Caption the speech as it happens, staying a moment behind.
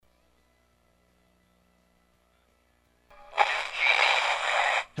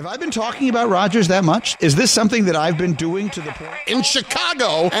Have I been talking about Rodgers that much? Is this something that I've been doing to the point? In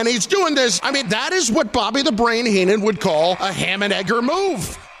Chicago, and he's doing this. I mean, that is what Bobby the Brain Heenan would call a ham and egger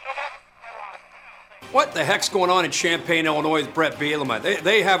move. What the heck's going on in Champaign, Illinois with Brett Bielema?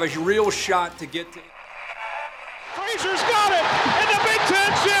 They have a real shot to get to. Frazier's got it, and the Big Ten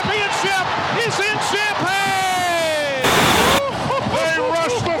championship is in Champaign! They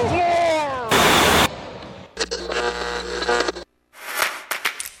rush the floor!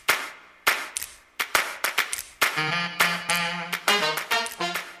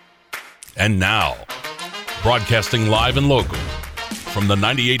 And now, broadcasting live and local from the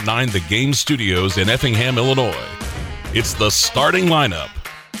 98.9 The Game studios in Effingham, Illinois, it's the starting lineup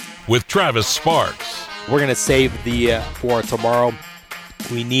with Travis Sparks. We're going to save the for tomorrow.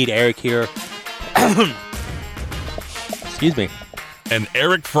 We need Eric here. Excuse me. And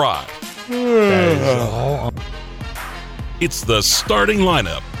Eric Fry. It's the starting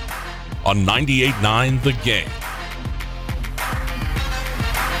lineup on 98.9 The Game.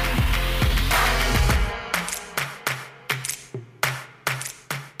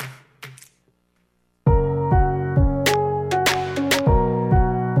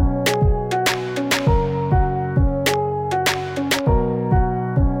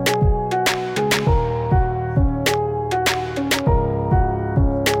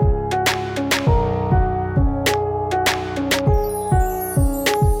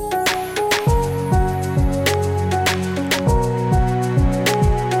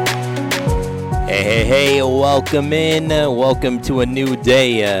 Welcome in. Welcome to a new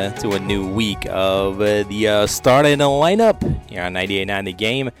day, to a new week of the starting lineup here on 98.9 The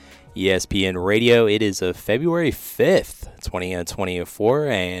Game, ESPN Radio. It is February 5th, 2024,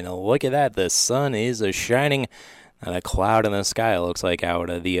 and look at that. The sun is shining. Not a cloud in the sky, it looks like,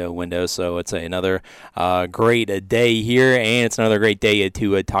 out of the window. So it's another great day here, and it's another great day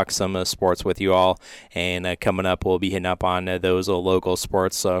to talk some sports with you all. And coming up, we'll be hitting up on those local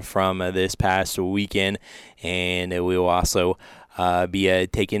sports from this past weekend. And we will also be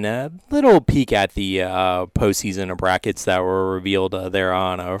taking a little peek at the postseason brackets that were revealed there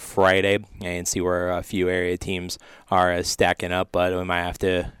on Friday and see where a few area teams are stacking up. But we might have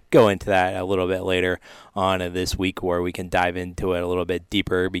to go into that a little bit later on this week where we can dive into it a little bit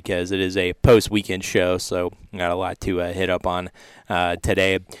deeper because it is a post-weekend show, so we got a lot to hit up on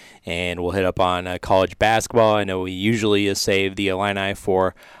today. And we'll hit up on college basketball. I know we usually save the Illini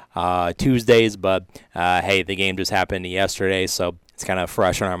for Tuesdays, but hey, the game just happened yesterday, so it's kind of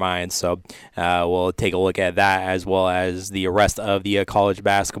fresh in our minds. So we'll take a look at that as well as the rest of the college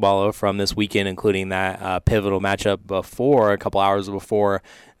basketball from this weekend, including that pivotal matchup a couple hours before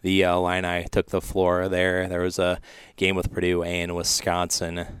the Illini took the floor there. There was a game with Purdue and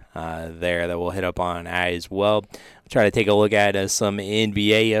Wisconsin there that we'll hit up on as well. We'll try to take a look at some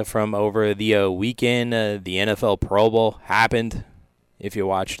NBA from over the weekend. The NFL Pro Bowl happened. If you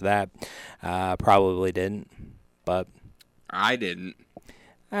watched that, probably didn't, but I didn't.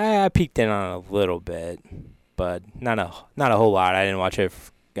 I peeked in on it a little bit, but not a whole lot. I didn't watch it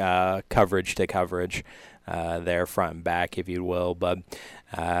coverage to coverage there, front and back, if you will. But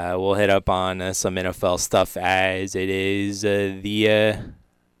we'll hit up on some NFL stuff as it is the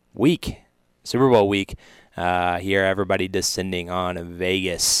week, Super Bowl week. Here, everybody descending on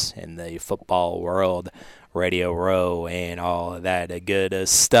Vegas in the football world. Radio Row and all of that good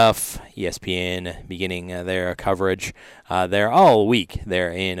stuff. ESPN beginning their coverage there all week.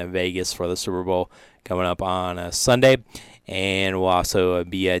 They're in Vegas for the Super Bowl coming up on Sunday. And we'll also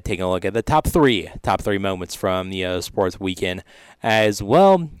be taking a look at the top three moments from the sports weekend as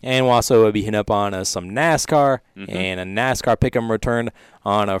well. And we'll also be hitting up on some NASCAR and a NASCAR pick'em return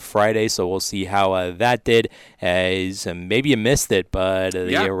on a Friday. So we'll see how that did. As maybe you missed it, but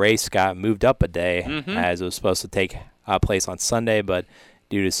the race got moved up a day as it was supposed to take place on Sunday. But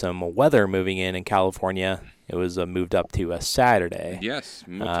due to some weather moving in California, it was moved up to a Saturday. Yes,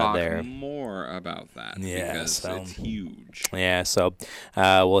 we'll talk more about that because it's huge. Yeah, so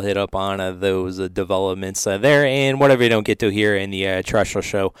we'll hit up on those developments there, and whatever you don't get to here in the terrestrial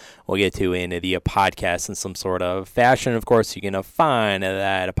show, we'll get to in the podcast in some sort of fashion. Of course, you can find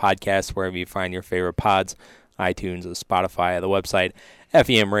that podcast wherever you find your favorite pods, iTunes, Spotify, the website.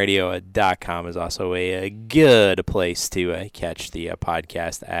 FEMradio.com is also a good place to catch the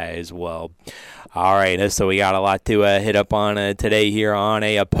podcast as well. All right, so we got a lot to hit up on today here on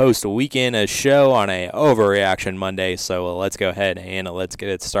a post-weekend show on a Overreaction Monday. So let's go ahead and let's get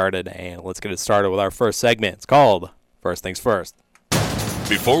it started. And let's get it started with our first segment. It's called First Things First.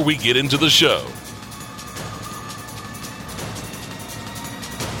 Before we get into the show,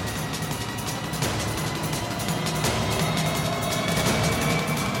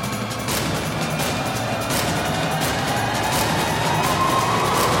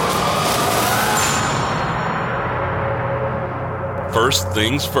 first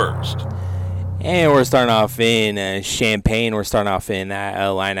things first. And we're starting off in Champaign. We're starting off in that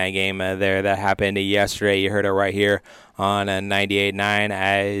Illini game there that happened yesterday. You heard it right here on 98.9.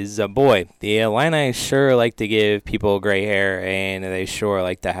 As boy, the Illini sure like to give people gray hair, and they sure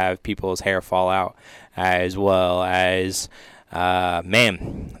like to have people's hair fall out, as well as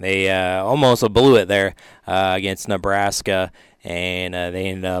they almost blew it there against Nebraska. And they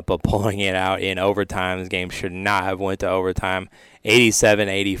ended up pulling it out in overtime. This game should not have went to overtime.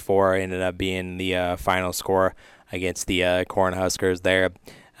 87-84 ended up being the final score against the Cornhuskers there.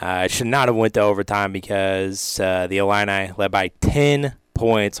 It should not have went to overtime because the Illini led by 10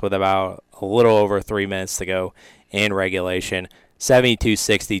 points with about a little over 3 minutes to go in regulation.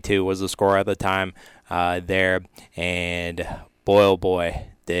 72-62 was the score at the time there. And boy, oh boy,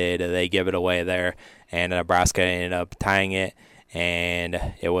 did they give it away there. And Nebraska ended up tying it. And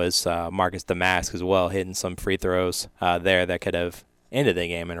it was Marcus Damask as well hitting some free throws there that could have ended the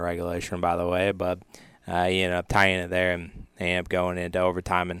game in regulation, by the way. But he ended up tying it there, and they ended up going into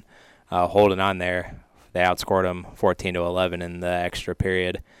overtime and holding on there. They outscored them 14-11 in the extra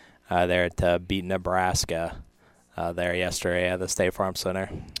period there to beat Nebraska there yesterday at the State Farm Center.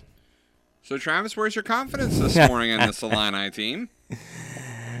 So, Travis, where's your confidence this morning in this Illini team?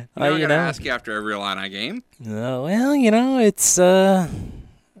 I'm going to ask you after every Illini game. Well, it's still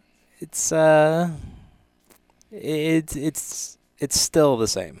the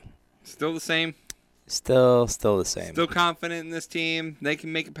same. Still the same? Still the same. Still confident in this team. They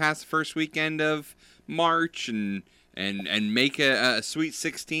can make it past the first weekend of March and make a Sweet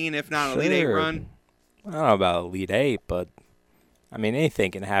 16, if not Elite 8 run. I don't know about Elite 8, but, I mean,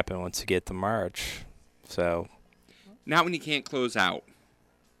 anything can happen once you get to March. So. Not when you can't close out.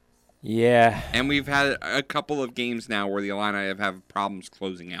 Yeah. And we've had a couple of games now where the Illini have problems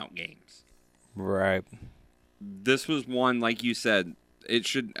closing out games. Right. This was one, like you said, it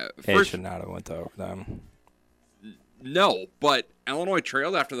should not have went to overtime. No, but Illinois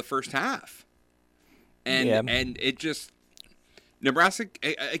trailed after the first half. And it just Nebraska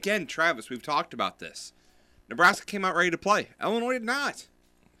again, Travis, we've talked about this. Nebraska came out ready to play. Illinois did not.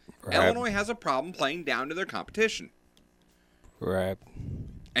 Right. Illinois has a problem playing down to their competition. Right.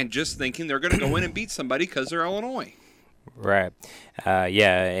 And just thinking they're going to go in and beat somebody because they're Illinois. Right.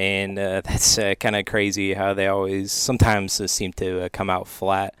 And that's kind of crazy how they always sometimes seem to come out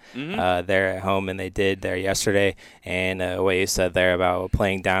flat there at home, and they did there yesterday. And what you said there about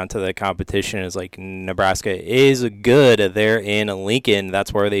playing down to the competition is like Nebraska is good. They're in Lincoln.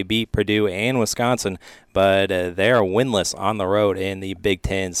 That's where they beat Purdue and Wisconsin. But they're winless on the road in the Big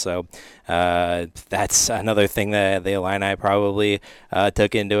Ten. So that's another thing that the Illini probably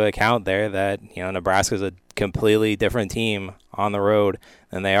took into account there, that Nebraska's a completely different team on the road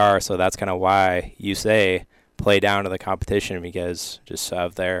than they are. So that's kind of why you say play down to the competition, because just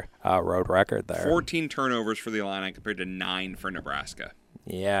of their road record there. 14 turnovers for the Illini compared to 9 for Nebraska.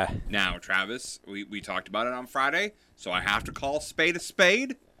 Yeah. Now, Travis, we talked about it on Friday, so I have to call a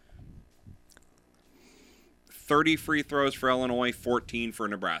spade. 30 free throws for Illinois, 14 for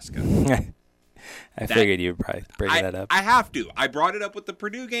Nebraska. I figured you'd probably bring that up. I have to. I brought it up with the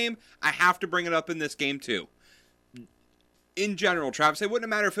Purdue game. I have to bring it up in this game, too. In general, Travis, it wouldn't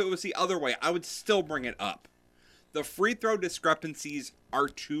matter if it was the other way. I would still bring it up. The free throw discrepancies are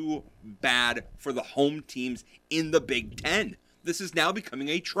too bad for the home teams in the Big Ten. This is now becoming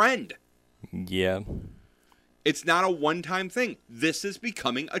a trend. Yeah. It's not a one-time thing. This is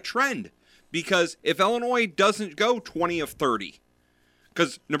becoming a trend. Because if Illinois doesn't go 20 of 30,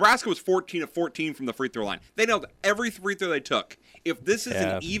 because Nebraska was 14 of 14 from the free throw line. They nailed every free throw they took. If this is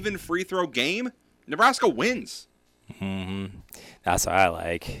an even free throw game, Nebraska wins. Mm-hmm. That's what I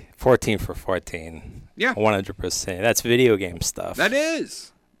like. 14 for 14. Yeah. 100%. That's video game stuff. That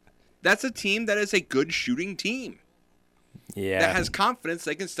is. That's a team that is a good shooting team. Yeah. That has confidence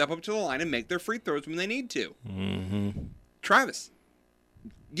they can step up to the line and make their free throws when they need to. Mm-hmm. Travis,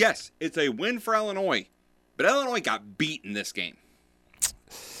 yes, it's a win for Illinois, but Illinois got beat in this game.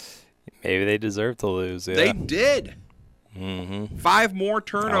 Maybe they deserve to lose. Yeah. They did. Mm-hmm. 5 more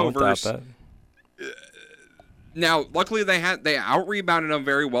turnovers. Now, luckily they out-rebounded them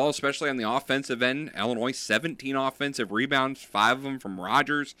very well, especially on the offensive end. Illinois, 17 offensive rebounds, 5 of them from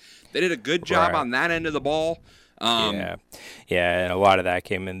Rogers. They did a good job on that end of the ball. Yeah, and a lot of that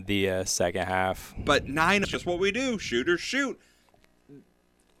came in the second half. But 9 is just what we do. Shooters shoot.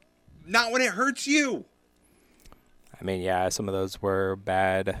 Not when it hurts you. I mean, yeah, some of those were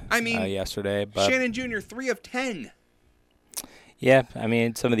bad yesterday. But Shannon Jr., 3 of 10. Yeah, I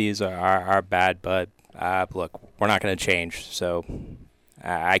mean, some of these are bad, but look, we're not going to change. So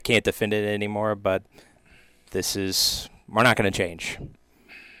I can't defend it anymore, but this is we're not going to change.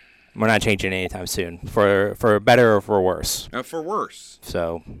 We're not changing anytime soon, for better or for worse. For worse.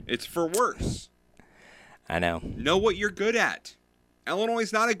 So it's for worse. I know. Know what you're good at. Illinois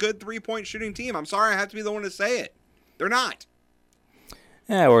is not a good 3-point shooting team. I'm sorry I have to be the one to say it. They're not.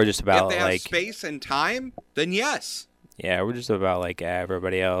 Yeah, we're just about if they like have space and time, then yes. Yeah, we're just about like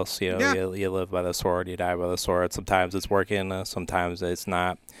everybody else. You know, you live by the sword, you die by the sword. Sometimes it's working, sometimes it's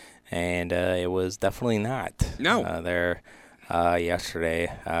not, and it was definitely not. No, there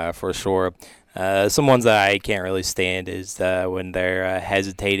yesterday for sure. Some ones that I can't really stand is when they're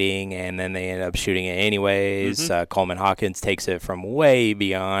hesitating and then they end up shooting it anyways. Coleman Hawkins takes it from way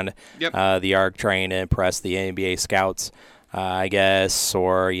beyond the arc, trying to impress the NBA scouts, I guess,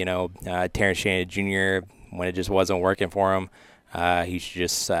 or Terrence Shannon Jr. when it just wasn't working for him. He should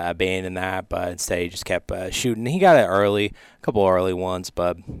just abandon that, but instead he just kept shooting. He got it early, a couple early ones,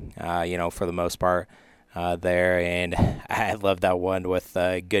 but for the most part. There, and I love that one with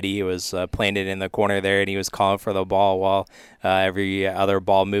Goody. He was planted in the corner there, and he was calling for the ball while every other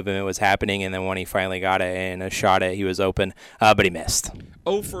ball movement was happening, and then when he finally got it and shot it, he was open, but he missed.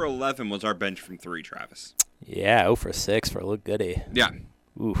 0 for 11 was our bench from 3, Travis. Yeah, 0 for 6 for Luke Goody. Yeah.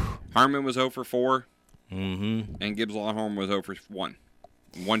 Oof. Harmon was 0 for 4, and Gibbs Lawhorn was 0 for 1.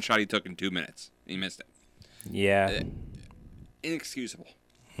 One shot he took in 2 minutes. He missed it. Yeah. Inexcusable.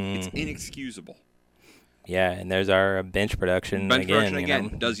 It's inexcusable. Yeah, and there's our bench production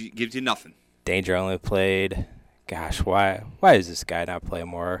again. Gives you nothing. Danger only played. Gosh, why does this guy not play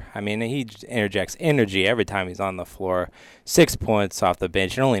more? I mean, he interjects energy every time he's on the floor. 6 points off the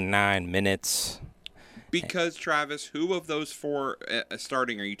bench in only 9 minutes. Because, Travis, who of those 4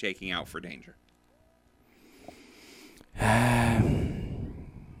 starting are you taking out for Danger? I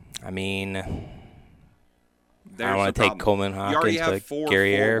mean, I want to take Coleman Hawkins, you already have 4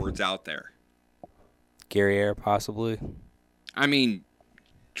 Gary forwards out there. Gary Air, possibly. I mean,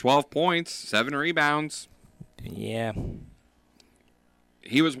 12 points, 7 rebounds. Yeah.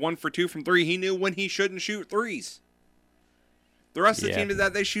 He was 1 for 2 from 3. He knew when he shouldn't shoot threes. The rest of the team is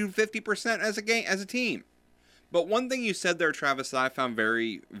that they shoot 50% as a team. But one thing you said there, Travis, that I found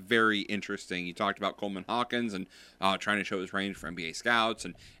very, very interesting. You talked about Coleman Hawkins and trying to show his range for NBA scouts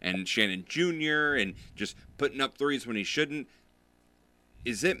and Shannon Jr. and just putting up threes when he shouldn't.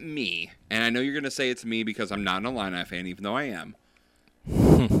 Is it me, and I know you're going to say it's me because I'm not an Illini fan, even though I am,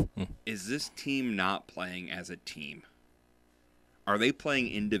 is this team not playing as a team? Are they playing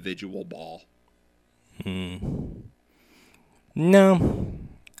individual ball? No,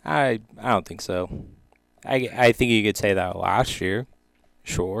 I don't think so. I think you could say that last year,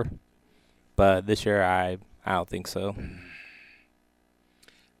 sure, but this year I don't think so.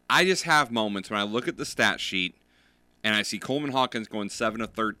 I just have moments when I look at the stat sheet and I see Coleman Hawkins going 7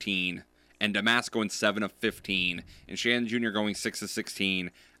 of 13, and Damas going 7 of 15, and Shannon Jr. going 6 of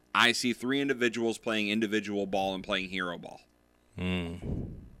 16. I see 3 individuals playing individual ball and playing hero ball.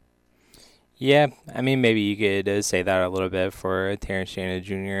 Yeah, I mean, maybe you could say that a little bit for Terrence Shannon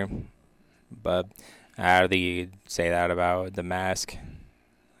Jr., but I don't think you could say that about Damas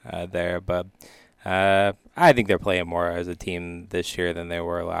there. But I think they're playing more as a team this year than they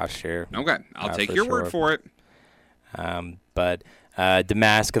were last year. Okay, I'll take your word for it. But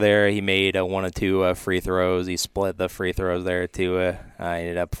Damas there, he made 1 or 2 free throws. He split the free throws there too.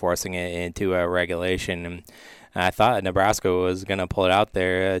 Ended up forcing it into regulation. And I thought Nebraska was going to pull it out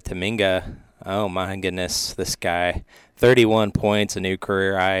there. Taminga, oh my goodness, this guy. 31 points, a new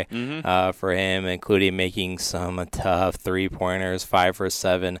career high for him, including making some tough three-pointers, 5 for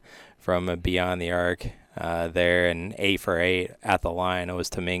 7 from beyond the arc there, and 8 for 8 at the line. It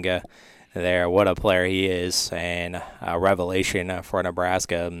was Taminga there. What a player he is, and a revelation for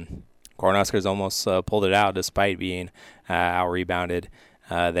Nebraska. Cornhuskers almost pulled it out despite being out-rebounded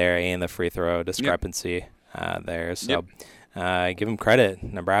there and the free throw discrepancy there. So give him credit.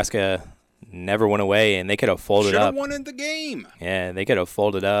 Nebraska never went away, and they could have folded up. Should have won in the game. Yeah, they could have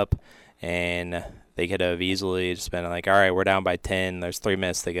folded up, and they could have easily just been like, all right, we're down by 10. There's 3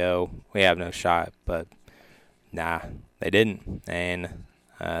 minutes to go. We have no shot. But, nah, they didn't. And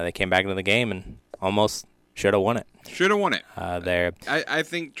they came back into the game and almost should have won it. Should have won it. There. I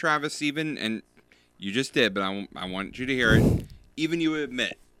think, Travis, even, and you just did, but I want you to hear it, even you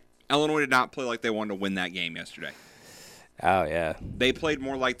admit, Illinois did not play like they wanted to win that game yesterday. Oh, yeah. They played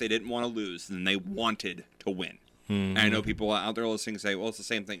more like they didn't want to lose than they wanted to win. And I know people out there listening say, well, it's the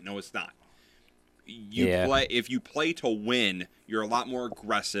same thing. No, it's not. If you play to win, you're a lot more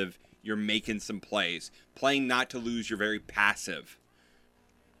aggressive. You're making some plays. Playing not to lose, you're very passive.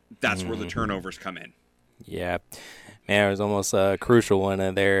 That's where the turnovers come in. Yeah. Man, it was almost a crucial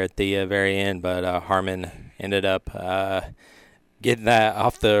one there at the very end, but Harmon ended up getting that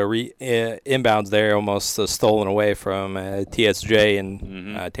off the inbounds there, almost stolen away from TSJ,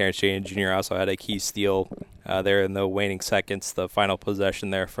 and Terrence Jane Jr. also had a key steal there in the waning seconds, the final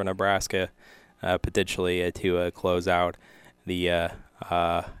possession there for Nebraska, potentially to close out the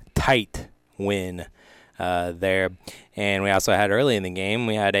tight win there. And we also had early in the game,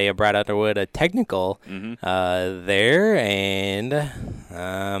 we had a Brad Underwood a technical there, and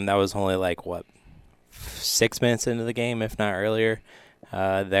that was only 6 minutes into the game, if not earlier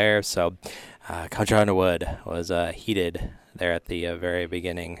there. So Coach Underwood was heated there at the very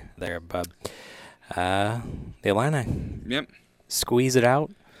beginning there, but the Illini squeeze it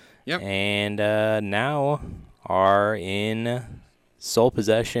out, and now are in sole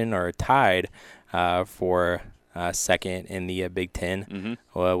possession or tied for second in the Big Ten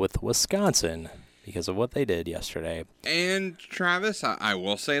with Wisconsin because of what they did yesterday. And Travis, I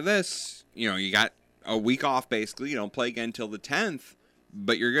will say this, you got a week off basically. You don't play again until the 10th,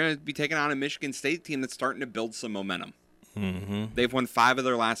 but you're going to be taking on a Michigan State team that's starting to build some momentum. They've won 5 of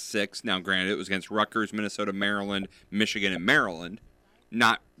their last 6. Now, granted, it was against Rutgers, Minnesota, Maryland, Michigan, and Maryland.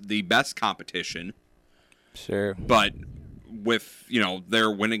 Not the best competition. Sure. But with, their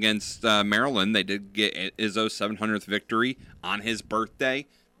win against Maryland, they did get Izzo's 700th victory on his birthday.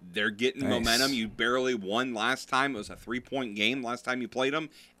 They're getting momentum. You barely won last time. It was a 3-point game last time you played them,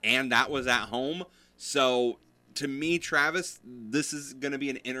 and that was at home. So, to me, Travis, this is going to be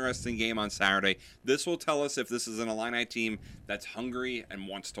an interesting game on Saturday. This will tell us if this is an Illini team that's hungry and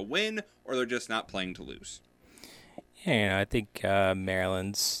wants to win, or they're just not playing to lose. Yeah, I think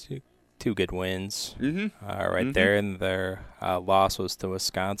Maryland's 2 good wins right there, and their loss was to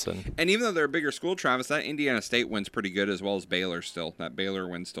Wisconsin. And even though they're a bigger school, Travis, that Indiana State win's pretty good, as well as Baylor still. That Baylor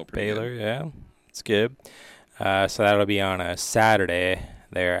win's still pretty good. Baylor, yeah, it's good. So that'll be on a Saturday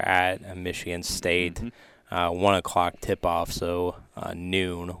there at Michigan State. 1 o'clock tip-off, so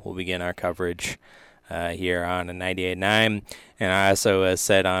noon we'll begin our coverage here on 98.9. And I also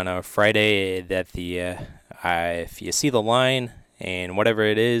said on a Friday that if you see the line and whatever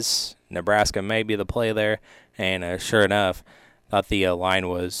it is, Nebraska may be the play there. And sure enough, thought the line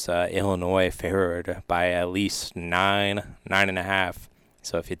was Illinois favored by at least 9.5.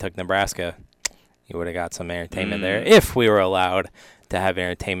 So if you took Nebraska, you would have got some entertainment there if we were allowed to have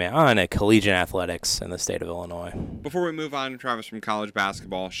entertainment on a collegiate athletics in the state of Illinois. Before we move on, Travis, from college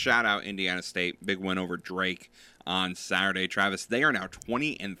basketball, shout out Indiana State. Big win over Drake on Saturday. Travis, they are now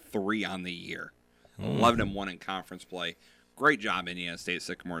 20-3 on the year. 11-1 in conference play. Great job, Indiana State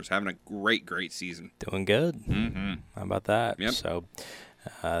Sycamores. Having a great season. Doing good. How about that? Yep. So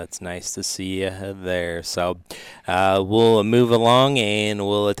it's nice to see you there. So we'll move along and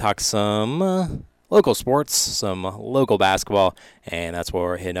we'll talk some local sports, some local basketball, and that's what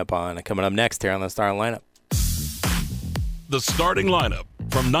we're hitting up on. Coming up next here on the starting lineup. The starting lineup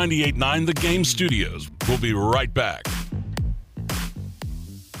from 98.9 The Game Studios. We'll be right back.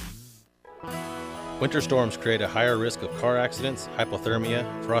 Winter storms create a higher risk of car accidents, hypothermia,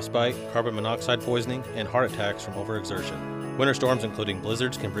 frostbite, carbon monoxide poisoning, and heart attacks from overexertion. Winter storms, including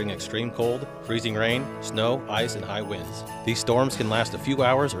blizzards, can bring extreme cold, freezing rain, snow, ice, and high winds. These storms can last a few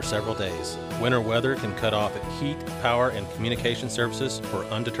hours or several days. Winter weather can cut off heat, power, and communication services for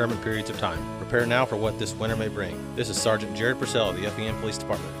undetermined periods of time. Prepare now for what this winter may bring. This is Sergeant Jared Purcell of the FEM Police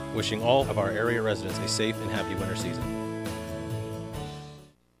Department, wishing all of our area residents a safe and happy winter season.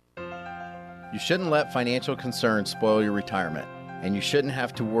 You shouldn't let financial concerns spoil your retirement, and you shouldn't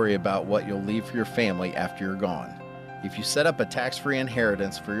have to worry about what you'll leave for your family after you're gone. If you set up a tax-free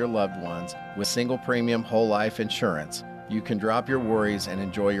inheritance for your loved ones with single premium whole life insurance, you can drop your worries and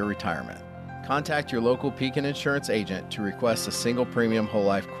enjoy your retirement. Contact your local Pekin Insurance agent to request a single premium whole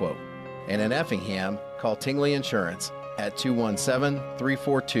life quote. And in Effingham, call Tingley Insurance at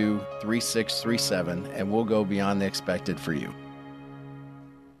 217-342-3637 and we'll go beyond the expected for you.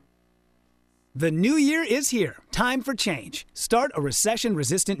 The new year is here. Time for change. Start a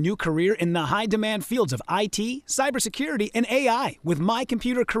recession-resistant new career in the high-demand fields of IT, cybersecurity, and AI with My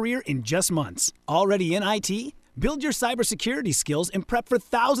Computer Career in just months. Already in IT? Build your cybersecurity skills and prep for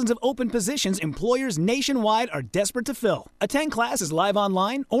thousands of open positions employers nationwide are desperate to fill. Attend classes live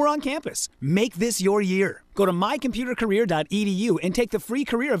online or on campus. Make this your year. Go to mycomputercareer.edu and take the free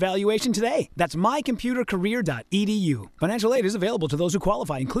career evaluation today. That's mycomputercareer.edu. Financial aid is available to those who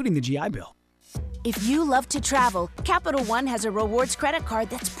qualify, including the GI Bill. If you love to travel, Capital One has a rewards credit card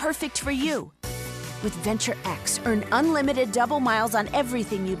that's perfect for you. With Venture X, earn unlimited double miles on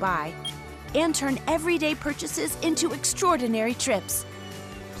everything you buy and turn everyday purchases into extraordinary trips.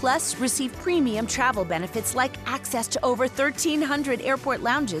 Plus, receive premium travel benefits like access to over 1,300 airport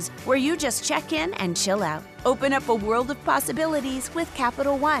lounges where you just check in and chill out. Open up a world of possibilities with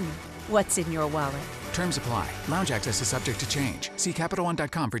Capital One. What's in your wallet? Terms apply. Lounge access is subject to change. See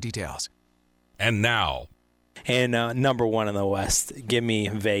CapitalOne.com for details. And now. And number one in the West, give me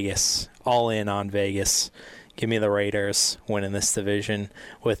Vegas. All in on Vegas. Give me the Raiders winning this division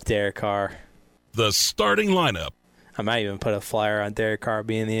with Derek Carr. The starting lineup. I might even put a flyer on Derek Carr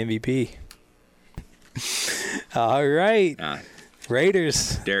being the MVP. All right.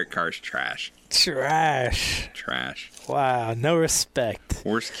 Raiders. Derek Carr's trash. Trash. Wow, no respect.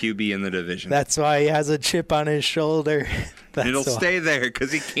 Worst QB in the division. That's why he has a chip on his shoulder. It'll stay there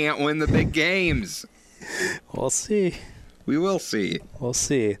because he can't win the big games. We'll see. We will see. We'll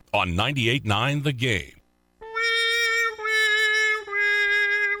see. On 98.9 The Game.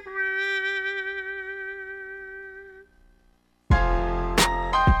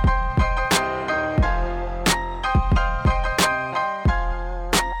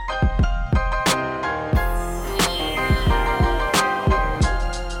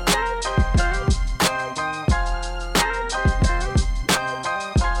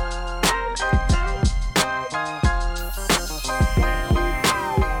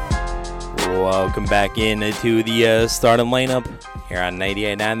 Welcome back into the starting lineup here on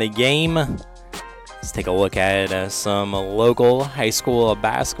 98.9 The Game. Let's take a look at some local high school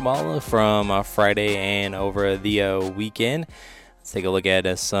basketball from Friday and over the weekend. Let's take a look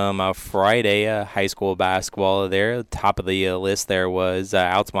at some Friday high school basketball there. Top of the list there was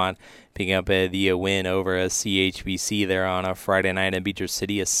Altamont picking up the win over CHBC there on a Friday night in Beecher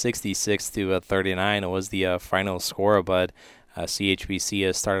City. A 66-39 was the final score, but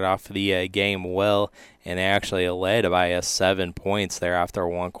CHBC started off the game well, and they actually led by 7 points there after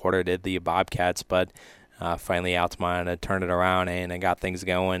one quarter, did the Bobcats, but finally Altamont turned it around and got things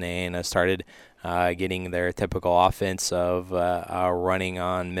going and started getting their typical offense of running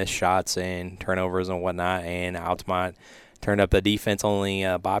on missed shots and turnovers and whatnot, and Altamont turned up the defense. Only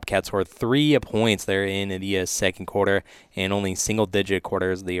Bobcats scored 3 points there in the second quarter, and only single-digit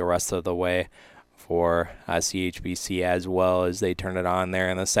quarters the rest of the way for CHBC, as well as they turned it on there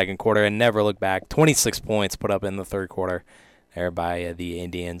in the second quarter and never looked back. 26 points put up in the third quarter there by the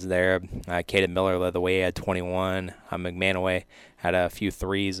Indians there. Caden Miller led the way at 21. McManaway had a few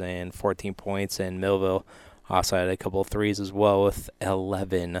threes and 14 points, and Millville also had a couple of threes as well with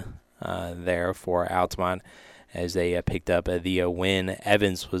 11 there for Altamont as they picked up the win.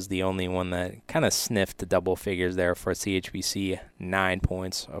 Evans was the only one that kind of sniffed double figures there for CHBC, 9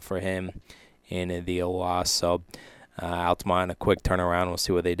 points for him in the loss. So Altamont, a quick turnaround. We'll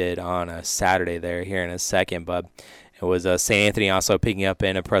see what they did on Saturday there here in a second. But it was St. Anthony also picking up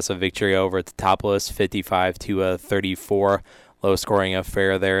an impressive victory over at the Topless, 55-34. Low-scoring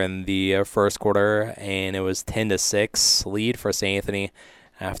affair there in the first quarter, and it was 10-6 lead for St. Anthony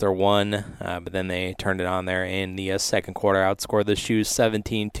after one. But then they turned it on there in the second quarter, outscored the Shoes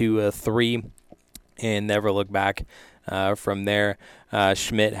 17-3, and never looked back. From there,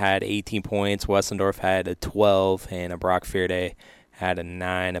 Schmidt had 18 points, Westendorf had 12, and Brock Fearday had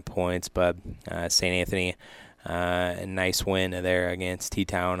 9 points. But St. Anthony, a nice win there against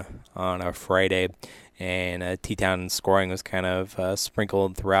T-Town on a Friday. And T-Town scoring was kind of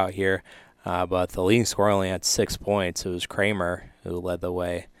sprinkled throughout here. But the leading scorer only had 6 points. It was Kramer who led the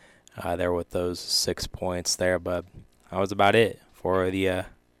way there with those 6 points there. But that was about it for the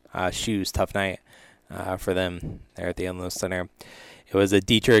Shoes. Tough night for them there at the Endless Center. It was a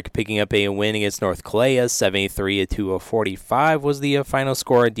Dietrich picking up a win against North Clay. 73-45 was the final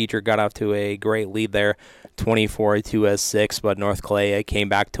score. Dietrich got off to a great lead there, 24-6, but North Clay came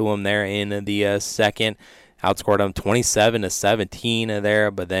back to him there in the second. Outscored them 27-17 there,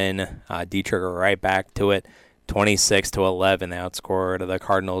 but then Dietrich right back to it, 26-11. They outscored the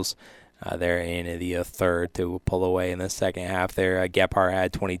Cardinals there in the third to pull away in the second half there. Gephardt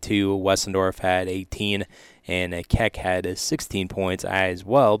had 22, Westendorf had 18, and Keck had 16 points as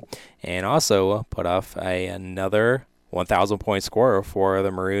well, and also put off another 1,000-point scorer for the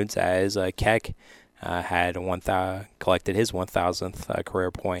Maroons as Keck had collected his 1,000th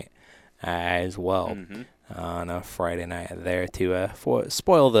career point as well on a Friday night there to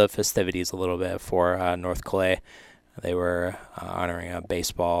spoil the festivities a little bit for North Clay. They were honoring a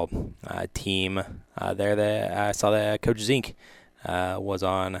baseball team there that I saw that Coach Zink was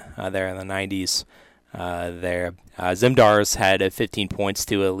on there in the 90s there. Zimdars had 15 points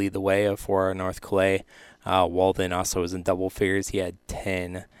to lead the way for North Clay. Walden also was in double figures. He had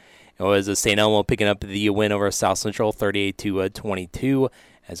 10. It was St. Elmo picking up the win over South Central, 38-22.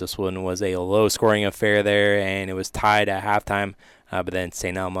 as this one was a low-scoring affair there, and it was tied at halftime. But then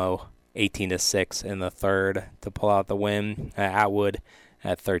St. Elmo 18-6 in the third to pull out the win. Atwood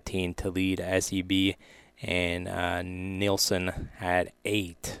at 13 to lead SEB, and Nielsen had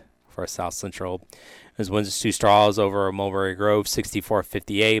 8 for South Central. His wins 2 straws over Mulberry Grove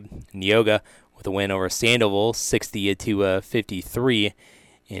 64-58. Neoga with a win over Sandoval 60-53.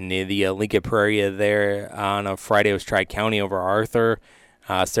 In the Lincoln Prairie there on a Friday was Tri-County over Arthur.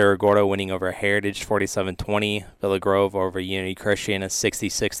 Cerro Gordo winning over Heritage 47-20. Villa Grove over Unity Christian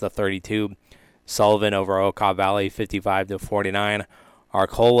 66-32. Sullivan over Okaw Valley 55-49.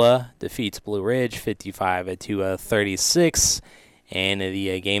 Arcola defeats Blue Ridge 55-36. And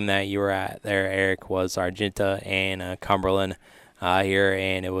the game that you were at there, Eric, was Argenta and Cumberland here,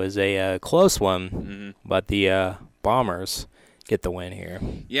 and it was a close one, but the Bombers get the win here.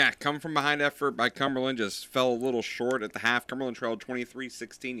 Yeah, come from behind effort by Cumberland, just fell a little short at the half. Cumberland trailed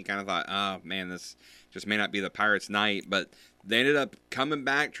 23-16. You kind of thought, oh, man, this just may not be the Pirates' night, but they ended up coming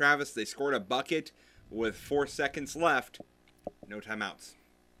back, Travis. They scored a bucket with 4 seconds left. No timeouts.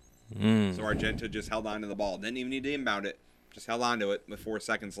 So Argenta just held on to the ball. Didn't even need to inbound it. Just held on to it with 4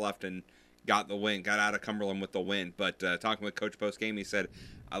 seconds left and got the win. Got out of Cumberland with the win. But talking with Coach post-game, he said,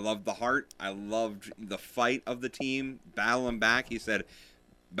 I loved the heart. I loved the fight of the team, battling back. He said,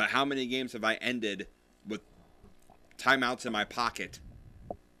 but how many games have I ended with timeouts in my pocket?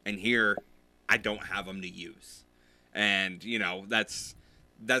 And here, I don't have them to use. And, you know, that's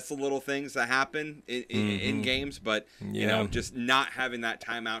the little things that happen in games. But, you know, just not having that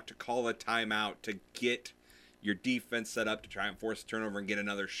timeout to call a timeout to get your defense set up to try and force a turnover and get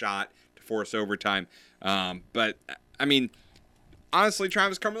another shot to force overtime. But, I mean, honestly,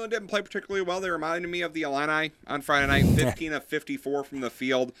 Travis, Cumberland didn't play particularly well. They reminded me of the Illini on Friday night. 15 of 54 from the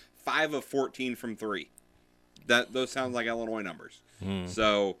field, 5 of 14 from 3. Those sound like Illinois numbers.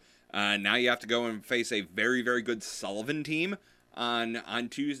 So now you have to go and face a very, very good Sullivan team on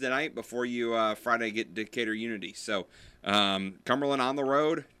Tuesday night before you Friday get Decatur Unity. So Cumberland on the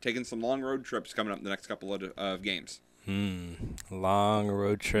road, taking some long road trips coming up the next couple of games. Long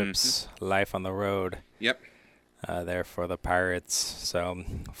road trips, life on the road. Yep. There for the Pirates. So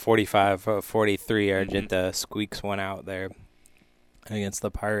 45-43, Argenta squeaks one out there against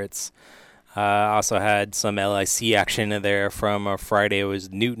the Pirates. Also had some LIC action there from Friday. It was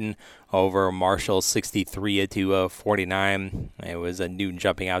Newton over Marshall 63-49. It was Newton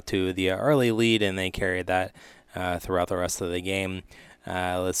jumping out to the early lead, and they carried that throughout the rest of the game.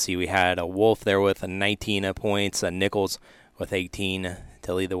 Let's see, we had a Wolf there with 19 points, Nichols with 18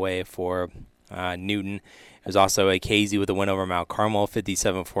 to lead the way for Newton. There's also a Casey with a win over Mount Carmel,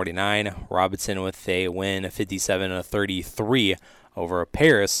 57-49. Robinson with a win, 57-33 over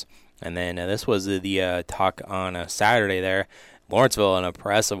Paris. And then this was the talk on Saturday there. Lawrenceville, an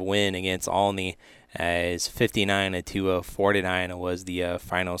impressive win against Olney, as 59-49 was the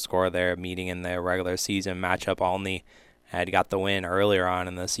final score there, meeting in the regular season matchup. Olney had got the win earlier on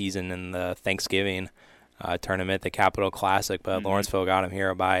in the season in the Thanksgiving tournament, the Capital Classic, but Lawrenceville got him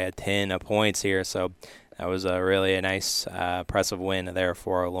here by 10 points here. So that was really a nice, impressive win there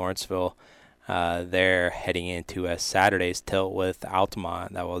for Lawrenceville. They're heading into a Saturday's tilt with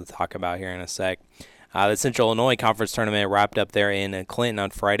Altamont that we'll talk about here in a sec. The Central Illinois Conference Tournament wrapped up there in Clinton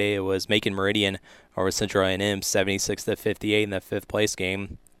on Friday. It was Macon Meridian over Central A&M 76-58 in the fifth place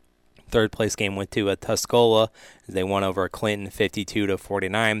game. Third place game went to Tuscola as they won over Clinton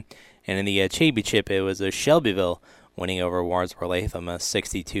 52-49. And in the championship, it was Shelbyville winning over Warrensburg-Latham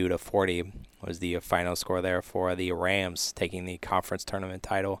 62-40 was the final score there for the Rams taking the conference tournament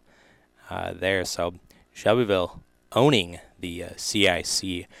title there. So Shelbyville owning the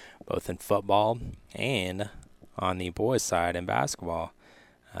CIC both in football and on the boys' side in basketball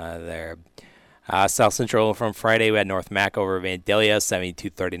there. South Central from Friday, we had North Mac over Vandalia,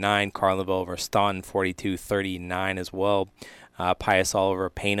 72-39. Carlinville over Staunton, 42-39 as well. Pius all over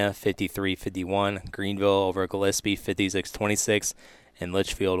Pana, 53-51. Greenville over Gillespie, 56-26. And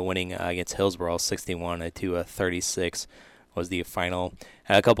Litchfield winning against Hillsborough, 61-36 was the final.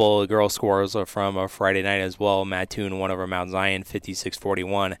 Had a couple of girl scores from Friday night as well. Mattoon won over Mount Zion,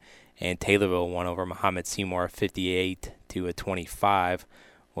 56-41. And Taylorville won over Muhammad Seymour, 58-25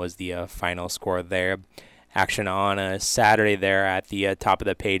 was the final score there. Action on Saturday there at the top of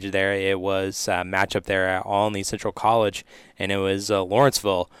the page there. It was a matchup there at Olney Central College, and it was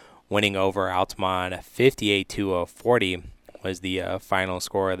Lawrenceville winning over Altamont 58-40 was the final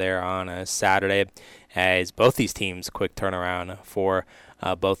score there on Saturday. As both these teams, quick turnaround for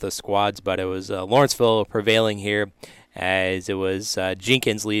both the squads, but it was Lawrenceville prevailing here as it was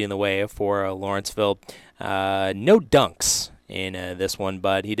Jenkins leading the way for Lawrenceville. No dunks in this one,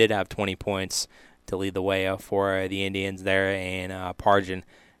 but he did have 20 points to lead the way for the Indians there, and Pargin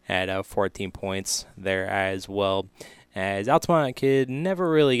had 14 points there as well. As Altamont could never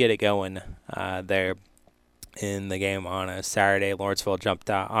really get it going there in the game on a Saturday. Lawrenceville jumped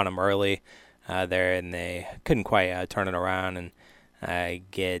on them early there, and they couldn't quite turn it around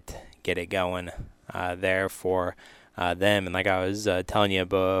and get it going there for them. And like I was telling you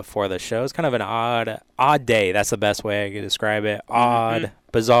before the show, it's kind of an odd day. That's the best way I could describe it. Odd,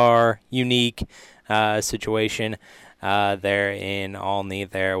 bizarre, unique situation there in Olney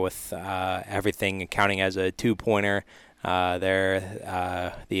there, with everything counting as a 2-pointer.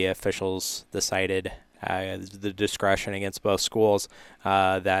 The officials decided the discretion against both schools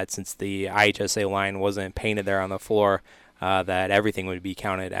that since the IHSA line wasn't painted there on the floor, that everything would be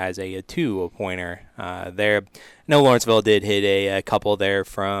counted as a 2-pointer there. No, Lawrenceville did hit a couple there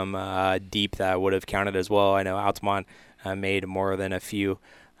from deep that would have counted as well. I know Altamont made more than a few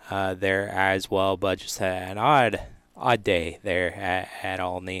there as well, but just an odd day there at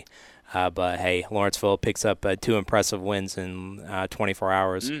Olney. But, hey, Lawrenceville picks up 2 impressive wins in 24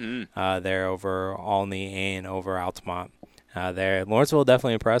 hours there over Olney and over Altamont there. Lawrenceville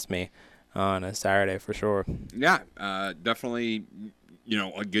definitely impressed me on a Saturday for sure. Yeah, definitely,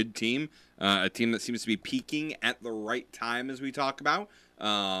 a good team, a team that seems to be peaking at the right time as we talk about.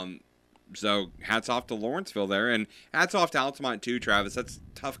 So hats off to Lawrenceville there, and hats off to Altamont too, Travis. That's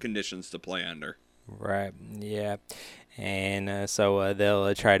tough conditions to play under. Right, yeah. And so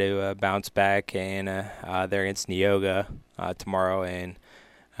they'll try to bounce back, and they're against Neoga tomorrow, and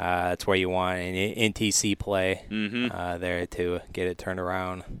that's where you want an NTC play there to get it turned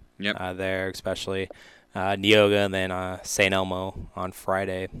around there, especially Neoga, and then St. Elmo on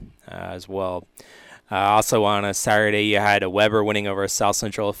Friday as well. Also on a Saturday, you had Weber winning over South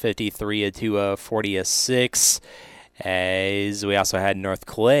Central 53 to 40-6. As we also had North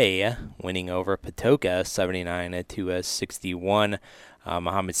Clay winning over Patoka 79 to 61.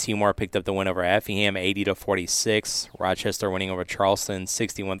 Muhammad Seymour picked up the win over Effingham 80 to 46. Rochester winning over Charleston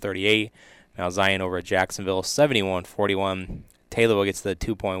 61-38. Mount Zion over Jacksonville 71-41. Taylorville gets the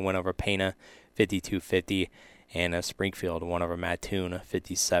 2-point win over Pana 52-50. And Springfield won over Mattoon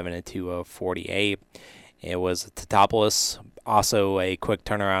 57 to 48. It was Teutopolis, also a quick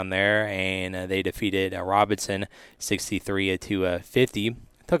turnaround there, and they defeated Robinson 63 to 50.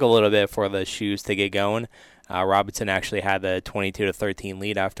 Took a little bit for the Shoes to get going. Robinson actually had the 22 to 13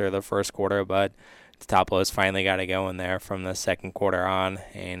 lead after the first quarter, but Teutopolis finally got it going there from the second quarter on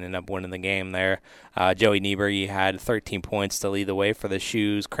and ended up winning the game there. Joey Niebuhr had 13 points to lead the way for the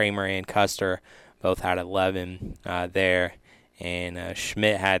Shoes. Kramer and Custer both had 11 there. And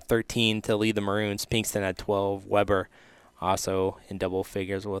Schmidt had 13 to lead the Maroons. Pinkston had 12. Weber also in double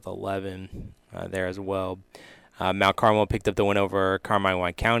figures with 11 there as well. Mount Carmel picked up the win over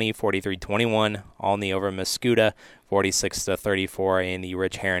Carmine-White County, 43-21. Olney over Mascoutah, 46-34 in the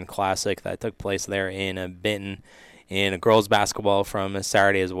Rich Herron Classic that took place there in Benton. In girls basketball from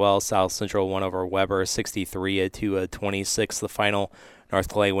Saturday as well, South Central won over Weber, 63 to 26. The final, North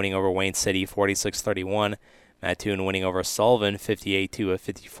Clay winning over Wayne City, 46-31. Mattoon winning over Sullivan, 58 to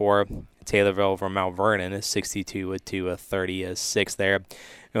 54. Taylorville over Mount Vernon, 62 to 36 there.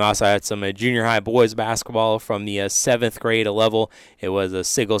 We also had some junior high boys basketball from the 7th grade level. It was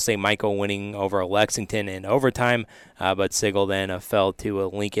Sigel St. Michael winning over Lexington in overtime, but Sigel then fell to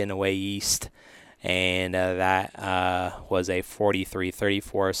Lincoln away east, and that was a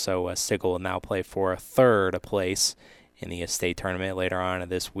 43-34. So Sigel will now play for third place in the state tournament later on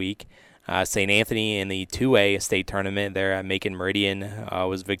this week. St. Anthony in the 2A state tournament there at Macon Meridian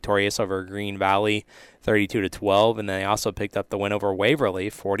was victorious over Green Valley 32-12, and they also picked up the win over Waverly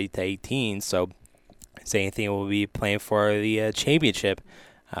 40-18. So St. Anthony will be playing for the championship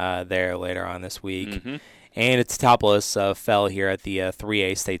there later on this week. And Teutopolis fell here at the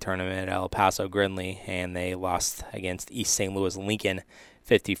 3A state tournament at El Paso Gridley, and they lost against East St. Louis Lincoln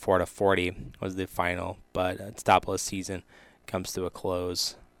 54-40 was the final. But Teutopolis season comes to a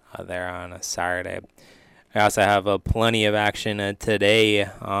close there on a Saturday. We also have plenty of action today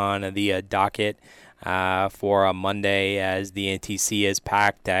on the docket for a Monday, as the NTC is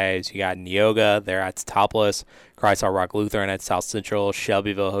packed. As you got Neoga, they're at Teutopolis, Chrysler Rock Lutheran at South Central,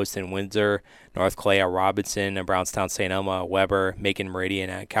 Shelbyville hosting Windsor, North Clay at Robinson, Brownstown St. Elmo at Weber, Macon Meridian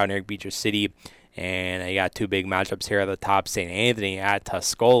at Cowdenerick Beecher City, and you got two big matchups here at the top. St. Anthony at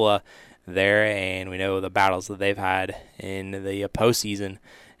Tuscola there, and we know the battles that they've had in the postseason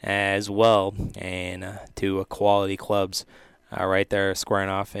as well, and two quality clubs right there squaring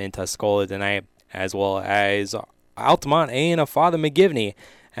off in Tuscola tonight, as well as Altamont and Father McGivney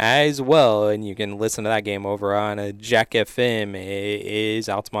as well. And you can listen to that game over on Jack FM. It is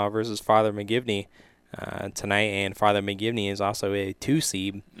Altamont versus Father McGivney tonight, and Father McGivney is also a 2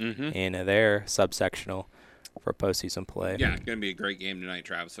 seed in their subsectional for postseason play. Yeah, going to be a great game tonight,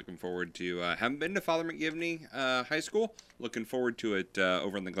 Travis. Looking forward to haven't been to Father McGivney High School. Looking forward to it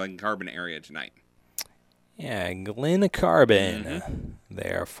over in the Glen Carbon area tonight. Yeah, Glen Carbon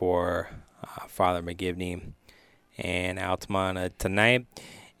there for Father McGivney and Altamont tonight.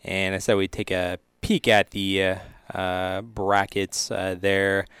 And I said we'd take a peek at the brackets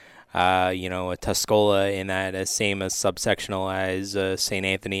there. Tuscola in that same subsectional as St.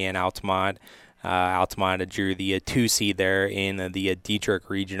 Anthony and Altamont. Altamont drew the 2 seed there in the Dietrich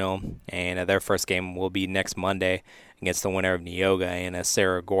Regional, and their first game will be next Monday against the winner of Neoga and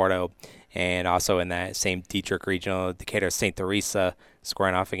Cerro Gordo. And also in that same Dietrich Regional, Decatur St. Teresa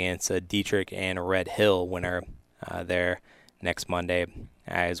squaring off against Dietrich and Red Hill, winner there next Monday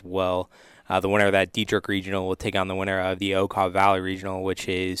as well. The winner of that Dietrich Regional will take on the winner of the Okaw Valley Regional, which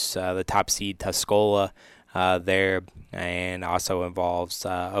is the top seed Tuscola there, and also involves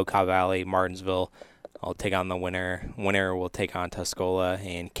Okaw Valley, Martinsville. I'll take on the winner. Winner will take on Tuscola,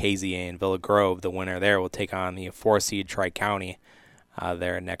 and Casey and Villa Grove. The winner there will take on the 4 seed Tri-County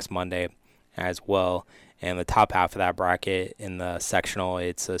there next Monday as well. And the top half of that bracket in the sectional,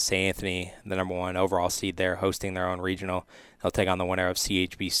 it's St. Anthony, the number 1 overall seed there, hosting their own regional. They'll take on the winner of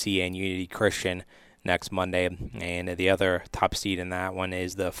CHBC and Unity Christian next Monday. And the other top seed in that one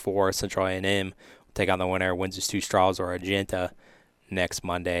is the 4 Central A&M. Will take on the winner of Windsor 2 Straws or Argenta next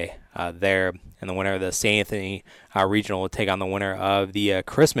Monday there. And the winner of the St. Anthony regional will take on the winner of the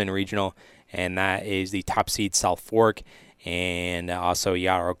Chrisman regional, and that is the top seed South Fork, and also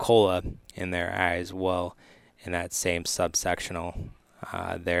Yarocola in there as well in that same subsectional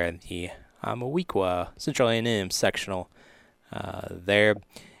there in the Moweaqua Central A&M sectional there.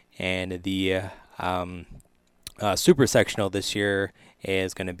 And the super sectional this year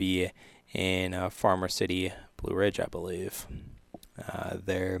is going to be in Farmer City, Blue Ridge, I believe,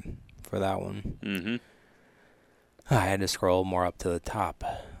 there for that one. I had to scroll more up to the top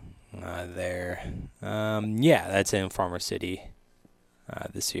there. That's in Farmer City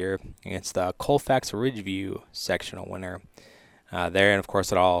this year against the Colfax Ridgeview sectional winner there. And, of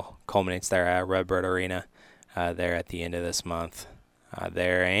course, it all culminates there at Redbird Arena there at the end of this month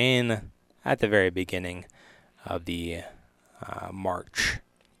there, and at the very beginning of the March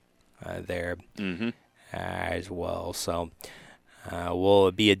there as well. So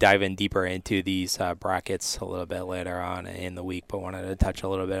we'll be diving deeper into these brackets a little bit later on in the week, but wanted to touch a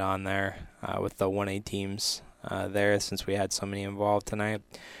little bit on there with the 1A teams there, since we had so many involved tonight.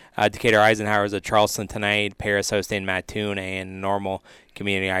 Decatur Eisenhower is at Charleston tonight. Paris hosting Mattoon, and Normal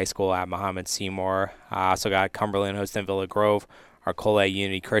Community High School at Muhammad Seymour. Also got Cumberland hosting Villa Grove. Arcola at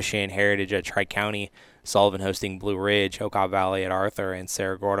Unity Christian. Heritage at Tri-County. Sullivan hosting Blue Ridge. Okaw Valley at Arthur, and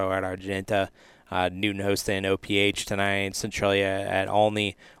Cerro Gordo at Argenta. Newton hosting OPH tonight. Centralia at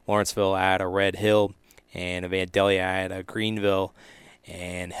Olney. Lawrenceville at Red Hill. And Vandalia at Greenville.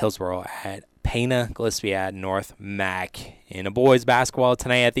 And Hillsborough at Pana. Gillespie at North Mac. In a boys basketball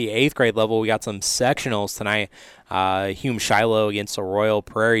tonight at the 8th grade level, we got some sectionals tonight. Hume Shiloh against the Royal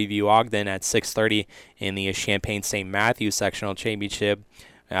Prairie View Ogden at 6:30 in the Champaign St. Matthew sectional championship.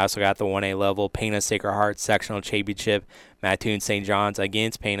 We also got the 1A level Pana Sacred Heart sectional championship. Mattoon St. John's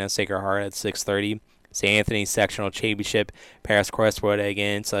against Pana Sacred Heart at 6:30. St. Anthony sectional championship. Paris Crestwood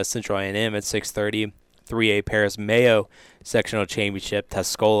against Central A&M at 6:30. 3A Paris Mayo sectional championship.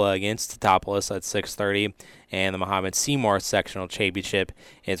 Tuscola against Teutopolis at 6:30. And the Muhammad Seymour sectional championship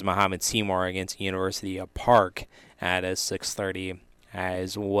is Muhammad Seymour against University of Park at 6:30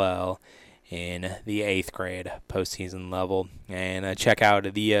 as well in the 8th grade postseason level. And check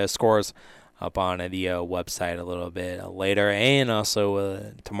out the scores up on the website a little bit later, and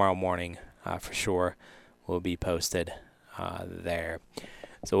also tomorrow morning for sure will be posted there.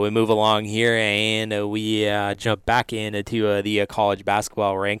 So we move along here, and we jump back into the college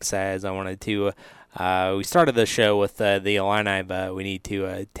basketball ranks, as I wanted to. We started the show with the Illini, but we need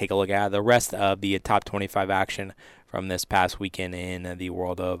to take a look at the rest of the top 25 action from this past weekend in the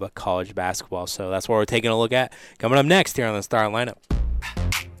world of college basketball. So that's what we're taking a look at coming up next here on the Starting Lineup.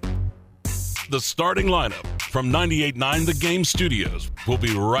 The Starting Lineup from 98.9 The Game Studios. We'll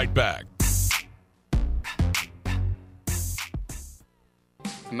be right back.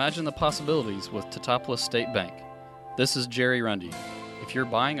 Imagine the possibilities with Teutopolis State Bank. This is Jerry Rundy. If you're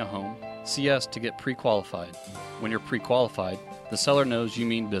buying a home, see us to get pre-qualified. When you're pre-qualified, the seller knows you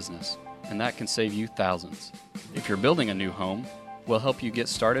mean business, and that can save you thousands. If you're building a new home, we'll help you get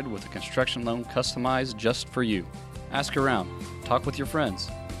started with a construction loan customized just for you. Ask around, talk with your friends,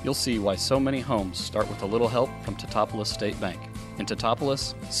 You'll see why so many homes start with a little help from Teutopolis State Bank. In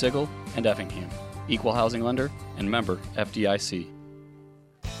Teutopolis, Sigel, and Effingham. Equal housing lender and member FDIC.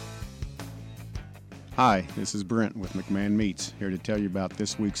 Hi, this is Brent with McMahon Meats, here to tell you about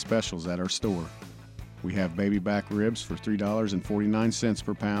this week's specials at our store. We have baby back ribs for $3.49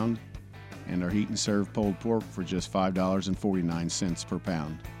 per pound, and our heat and serve pulled pork for just $5.49 per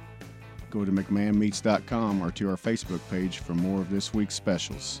pound. Go to McMahonMeats.com or to our Facebook page for more of this week's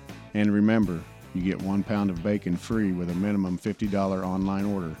specials. And remember, you get 1 pound of bacon free with a minimum $50 online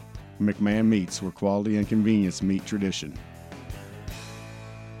order. McMahon Meats, where quality and convenience meet tradition.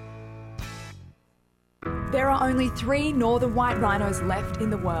 There are only 3 northern white rhinos left in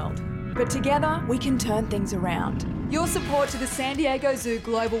the world, but together we can turn things around. Your support to the San Diego Zoo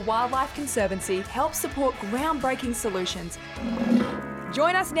Global Wildlife Conservancy helps support groundbreaking solutions.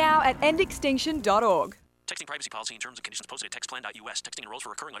 Join us now at endextinction.org. Texting privacy policy and terms and conditions posted at textplan.us. Texting enrolls for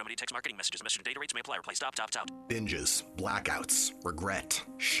recurring automated text marketing messages. Message and data rates may apply. Reply stop, opt out. Binges, blackouts, regret,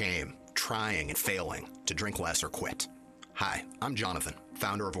 shame, trying and failing to drink less or quit. Hi, I'm Jonathan,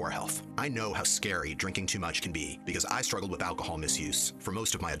 founder of Or Health. I know how scary drinking too much can be because I struggled with alcohol misuse for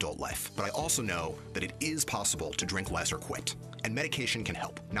most of my adult life. But I also know that it is possible to drink less or quit. And medication can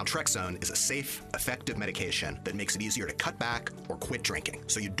help. Naltrexone is a safe, effective medication that makes it easier to cut back or quit drinking,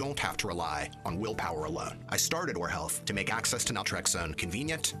 so you don't have to rely on willpower alone. I started Or Health to make access to naltrexone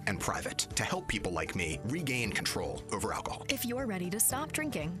convenient and private, to help people like me regain control over alcohol. If you're ready to stop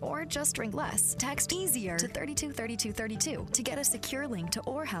drinking or just drink less, text EASIER to 323232 to get a secure link to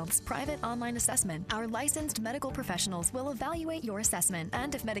Or Health's private online assessment. Our licensed medical professionals will evaluate your assessment,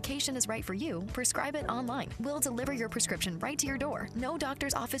 and if medication is right for you, prescribe it online. We'll deliver your prescription right to your door. No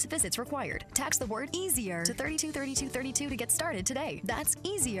doctor's office visits required. Text the word EASIER to 323232 to get started today. That's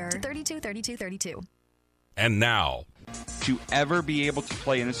EASIER to 323232. And now, to ever be able to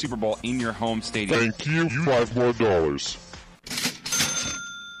play in a Super Bowl in your home stadium. Thank you. $5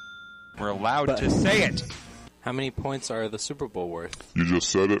 more. We're allowed to say it. How many points are the Super Bowl worth? You just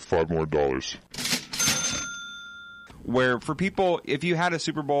said it, $5 more. Where for people, if you had a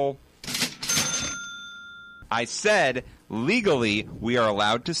Super Bowl, I said legally we are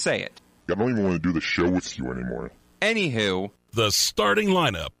allowed to say it. I don't even want to do the show with you anymore. Anywho, the starting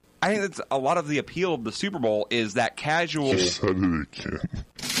lineup. I think that's a lot of the appeal of the Super Bowl is that casual. You said it again.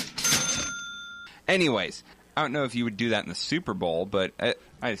 Anyways, I don't know if you would do that in the Super Bowl, but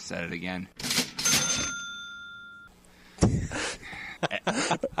I said it again. Is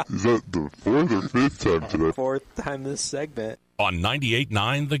that the 4th or 5th time today? 4th time this segment. On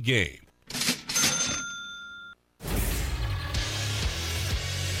 98.9 The Game.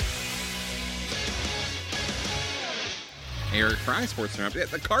 Eric Fry, Sports Center Update.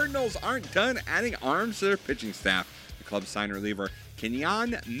 The Cardinals aren't done adding arms to their pitching staff. The club signed reliever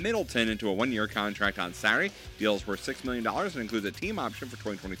Kenyon Middleton into a 1-year contract on Saturday. Deal is worth $6 million and includes a team option for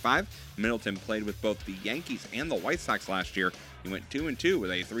 2025. Middleton played with both the Yankees and the White Sox last year. He went 2-2 with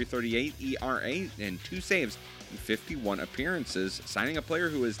a 3.38 ERA and 2 saves in 51 appearances, signing a player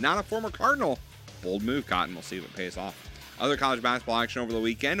who is not a former Cardinal. Bold move, Cotton. We'll see if it pays off. Other college basketball action over the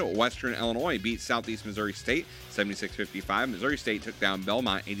weekend. Western Illinois beat Southeast Missouri State 76-55. Missouri State took down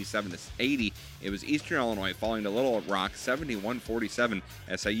Belmont 87-80. It was Eastern Illinois falling to Little Rock 71-47.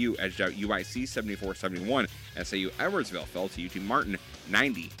 SIU edged out UIC 74-71. SIU Edwardsville fell to UT Martin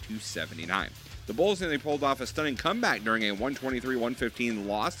 90-79. The Bulls nearly pulled off a stunning comeback during a 123-115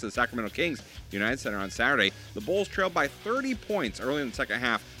 loss to the Sacramento Kings at United Center on Saturday. The Bulls trailed by 30 points early in the second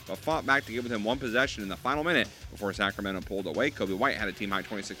half, but fought back to give within one possession in the final minute before Sacramento pulled away. Kobe White had a team-high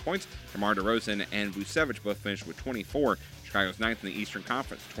 26 points. DeMar DeRozan and Vucevic both finished with 24. Chicago's ninth in the Eastern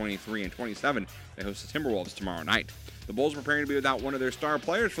Conference, 23-27. They host the Timberwolves tomorrow night. The Bulls are preparing to be without one of their star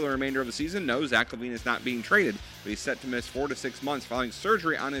players for the remainder of the season. No, Zach LaVine is not being traded, but he's set to miss 4 to 6 months following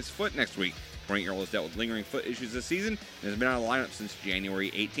surgery on his foot next week. 28-year-old has dealt with lingering foot issues this season and has been out of the lineup since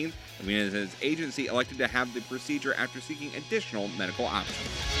January 18th. LaVine and his agency elected to have the procedure after seeking additional medical options.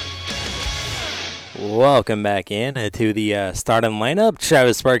 Welcome back in to the starting lineup.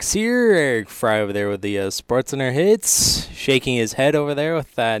 Travis Sparks here. Eric Fry over there with the Sports Center hits. Shaking his head over there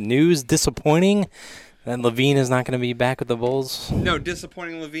with that news. Disappointing that LaVine is not going to be back with the Bulls. No,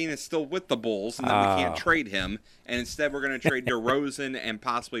 disappointing LaVine is still with the Bulls, and then we can't trade him. And instead we're going to trade DeRozan and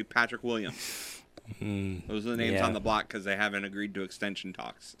possibly Patrick Williams. Those are the names on the block because they haven't agreed to extension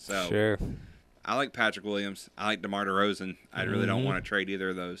talks. So sure. I like Patrick Williams. I like DeMar DeRozan. I really don't want to trade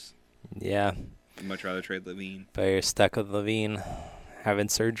either of those. Yeah. I'd much rather trade LaVine. But you're stuck with LaVine having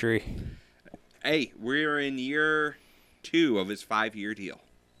surgery. Hey, we're in year 2 of his 5-year deal.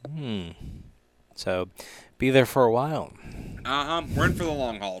 So be there for a while. We're in for the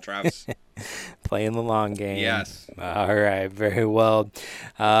long haul, Travis. Playing the long game. Yes. All right, very well.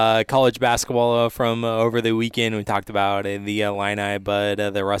 College basketball from over the weekend. We talked about the Illini,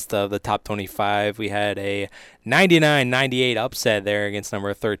 but the rest of the top 25, we had a 99-98 upset there against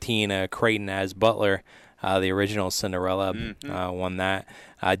number 13, Creighton, as Butler, the original Cinderella, won that.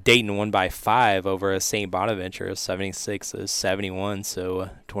 Dayton won by 5 over St. Bonaventure, 76-71, so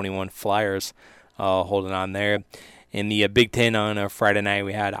 21 Flyers holding on there. In the Big Ten on Friday night,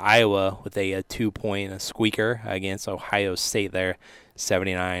 we had Iowa with a 2-point squeaker against Ohio State there.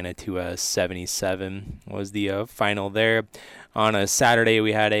 79-77 was the final there. On a Saturday,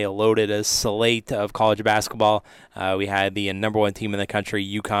 we had a loaded slate of college basketball. We had the number 1 team in the country,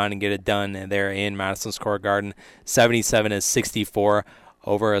 UConn, get it done there in Madison Square Garden, 77-64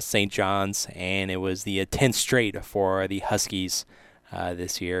 over St. John's, and it was the 10th straight for the Huskies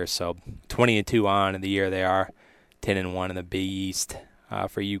this year. So 20-2 on the year they are. 10-1 in the Big East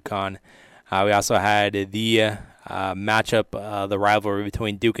for UConn. We also had the matchup, the rivalry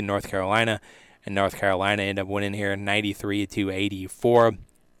between Duke and North Carolina. And North Carolina ended up winning here 93-84.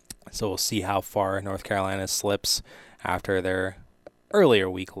 So we'll see how far North Carolina slips after their earlier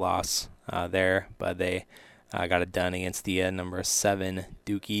week loss there. But they got it done against the number 7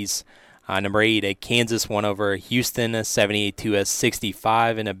 Dukies. Number 8, Kansas won over Houston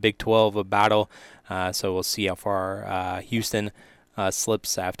 78-65 in a Big 12 battle. So we'll see how far Houston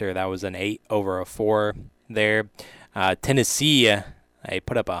slips after that was an 8 over a 4 there. Tennessee, they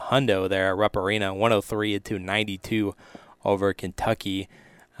put up a hundo there at Rupp Arena, 103-92 over Kentucky.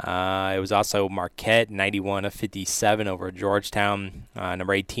 It was also Marquette, 91-57 over Georgetown.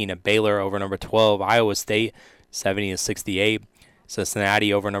 Number 18, Baylor over number 12, Iowa State, 70-68.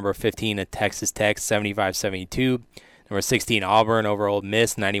 Cincinnati over number 15 at Texas Tech, 75-72. Number 16, Auburn over Ole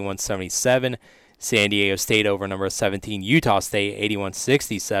Miss, 91-77. San Diego State over number 17, Utah State,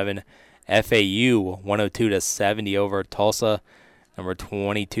 81-67. FAU, 102-70 over Tulsa. Number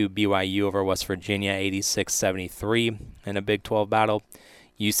 22, BYU over West Virginia, 86-73 in a Big 12 battle.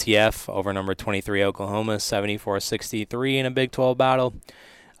 UCF over number 23, Oklahoma, 74-63 in a Big 12 battle.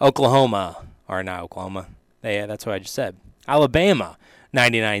 Alabama, that's what I just said. Alabama,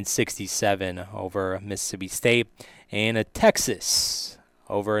 99-67 over Mississippi State. And Texas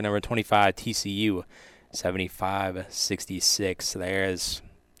over number 25, TCU, 75-66. There's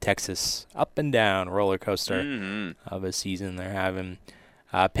Texas up and down roller coaster of a season they're having.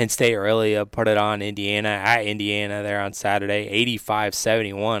 Penn State really put it on Indiana at Indiana there on Saturday,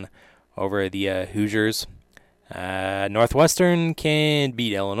 85-71 over the Hoosiers. Northwestern can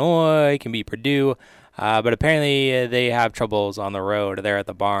beat Illinois, can beat Purdue, but apparently they have troubles on the road there at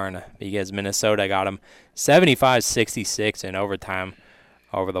the barn because Minnesota got them 75-66 in overtime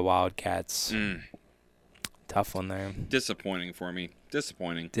over the Wildcats. Tough one there. Disappointing for me.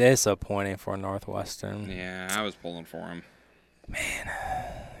 Disappointing for Northwestern. Yeah, I was pulling for him. Man,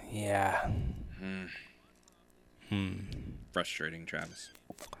 yeah. Frustrating, Travis.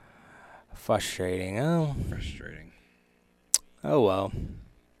 Frustrating. Oh, well.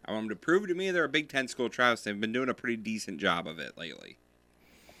 I want them to prove to me they're a Big Ten school, Travis. They've been doing a pretty decent job of it lately.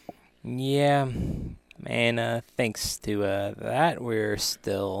 Yeah, man. Thanks to that, we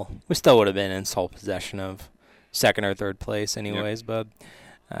still would have been in sole possession of second or third place, anyways. Yep. But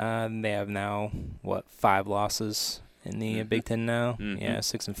they have now 5 losses in the Big Ten now. Yeah,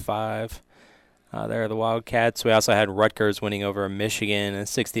 6-5. There are the Wildcats. We also had Rutgers winning over Michigan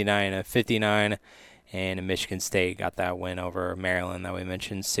 69-59. And Michigan State got that win over Maryland that we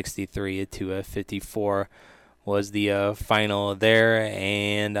mentioned, 63-54 was the final there.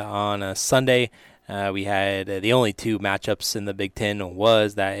 And on a Sunday, we had the only 2 matchups in the Big Ten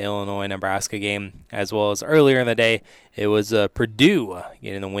was that Illinois-Nebraska game, as well as earlier in the day, it was Purdue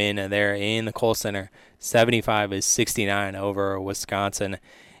getting the win there in the Kohl Center, 75-69 over Wisconsin.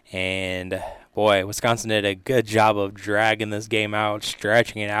 And boy, Wisconsin did a good job of dragging this game out,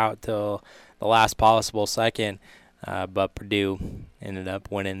 stretching it out till the last possible second, but Purdue ended up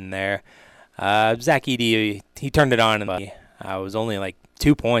winning there. Zach Edey, he turned it on, and it was only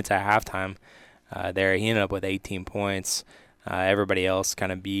 2 points at halftime there. He ended up with 18 points. Everybody else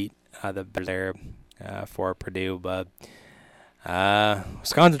kind of beat the there for Purdue, but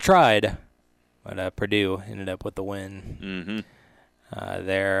Wisconsin tried, but Purdue ended up with the win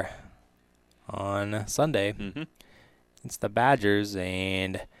there on Sunday. It's the Badgers,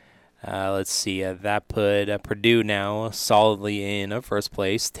 and let's see, that put Purdue now solidly in first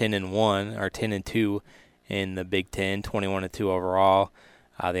place, 10-1 or 10-2 in the Big Ten, 21-2 overall.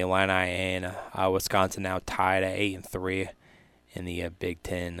 The Illini and Wisconsin now tied at 8-3 in the Big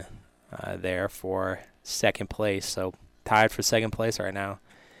Ten there for second place. So tied for second place right now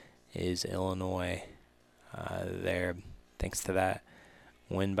is Illinois there, thanks to that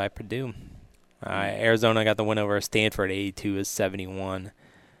win by Purdue. Arizona got the win over Stanford, 82-71.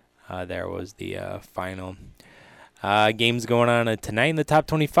 There was the final. Games going on tonight in the top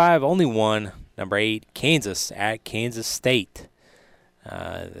 25. Only one, number 8, Kansas at Kansas State.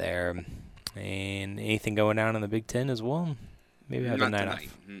 There. And anything going down in the Big Ten as well? Maybe have a night off.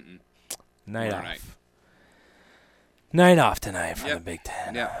 Night off. Night off tonight for the Big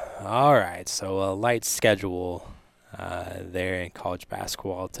Ten. Yep. All right, so a light schedule there in college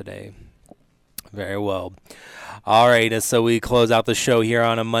basketball today. Very well. All right, so we close out the show here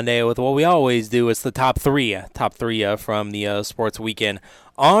on a Monday with what we always do. It's the top three from the sports weekend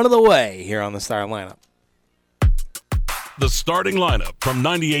on the way here on the starting lineup. The starting lineup from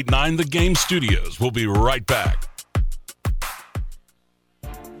 98.9 The Game Studios. We'll be right back.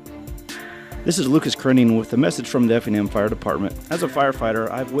 This is Lucas Krenning with a message from the Effingham Fire Department. As a firefighter,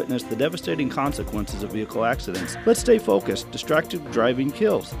 I've witnessed the devastating consequences of vehicle accidents. Let's stay focused. Distracted driving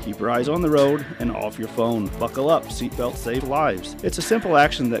kills. Keep your eyes on the road and off your phone. Buckle up. Seatbelts save lives. It's a simple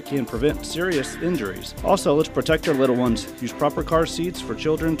action that can prevent serious injuries. Also, let's protect our little ones. Use proper car seats for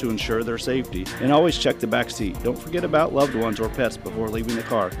children to ensure their safety. And always check the back seat. Don't forget about loved ones or pets before leaving the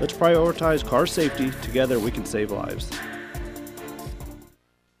car. Let's prioritize car safety. Together we can save lives.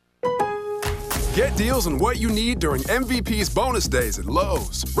 Get deals on what you need during MVP's bonus days at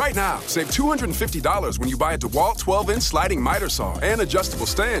Lowe's. Right now, save $250 when you buy a DeWalt 12-inch sliding miter saw and adjustable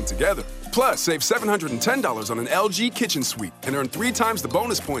stand together. Plus, save $710 on an LG kitchen suite and earn 3 times the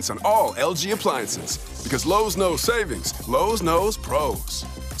bonus points on all LG appliances. Because Lowe's knows savings, Lowe's knows pros.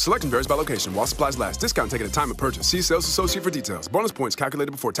 Selection varies by location. While supplies last. Discount taken at time of purchase. See sales associate for details. Bonus points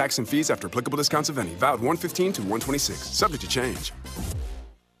calculated before tax and fees after applicable discounts of any. Valid 1/15 to 1/26. Subject to change.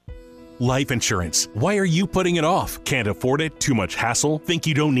 Life insurance. Why are you putting it off? Can't afford it? Too much hassle? Think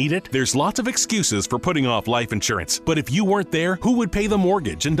you don't need it? There's lots of excuses for putting off life insurance. But if you weren't there, who would pay the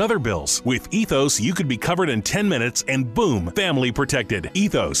mortgage and other bills? With Ethos, you could be covered in 10 minutes and boom, family protected.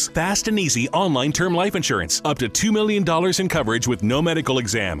 Ethos, fast and easy online term life insurance. Up to $2 million in coverage with no medical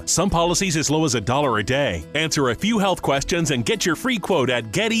exam. Some policies as low as $1 a day. Answer a few health questions and get your free quote at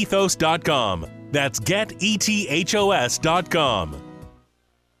getethos.com. That's getethos.com.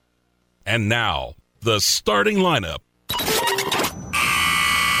 And now, the starting lineup.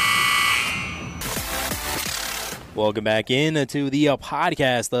 Welcome back in to the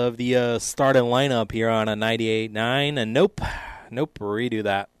podcast of the starting lineup here on a 98.9. And nope, redo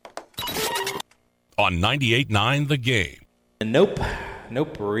that. On 98.9 The Game. And nope,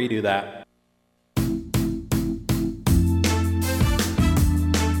 redo that.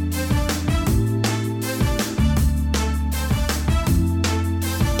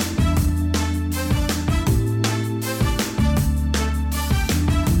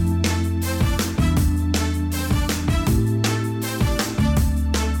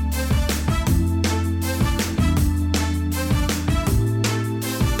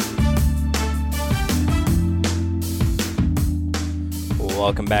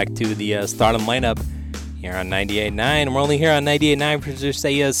 Welcome back to the starting lineup here on 98.9. We're only here on 98.9 for just a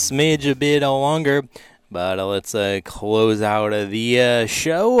smidge a bit longer, but let's close out the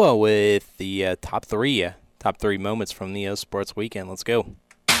show with the top three moments from the sports weekend. Let's go.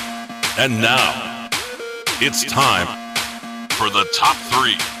 And now, it's time for the top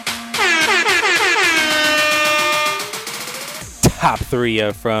three. Top three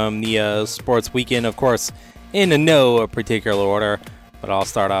from the sports weekend, of course, in no particular order. But I'll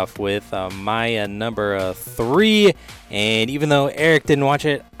start off with my number 3. And even though Eric didn't watch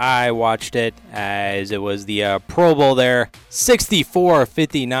it, I watched it as it was the Pro Bowl there.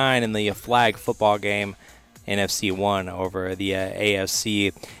 64-59 in the flag football game. NFC won over the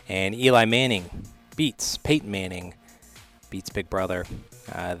AFC. And Eli Manning beats Peyton Manning. Beats Big Brother.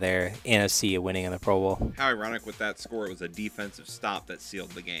 Their NFC winning in the Pro Bowl. How ironic with that score. It was a defensive stop that sealed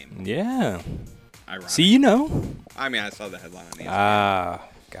the game. Yeah. Ironic. See, you know. I mean, I saw the headline on the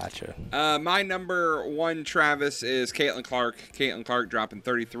gotcha. My number 1, Travis, is Caitlin Clark. Caitlin Clark dropping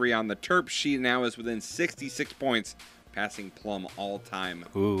 33 on the Terps. She now is within 66 points, passing Plum all-time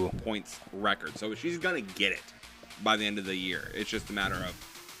points record. So she's going to get it by the end of the year. It's just a matter of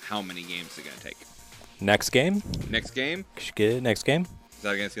how many games it's going to take. Next game? Next game? Should get it next game? Is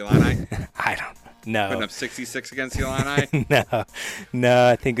that against the Illini? I don't know. Putting up 66 against the Illini? No,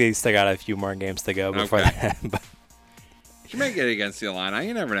 I think they still got a few more games to go before that. But you may get it against the Illini.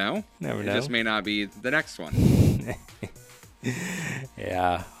 You never know. Never know. It just may not be the next one.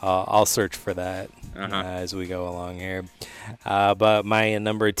 Yeah, I'll search for that. as we go along here. But my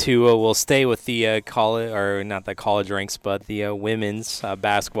number 2 will stay with the college, or not the college ranks, but the women's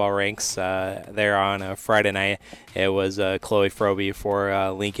basketball ranks. There on Friday night, it was Chloe Froby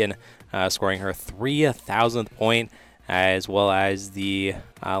for Lincoln, scoring her 3,000th point, as well as the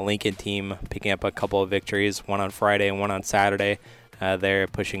Lincoln team picking up a couple of victories, one on Friday and one on Saturday. They're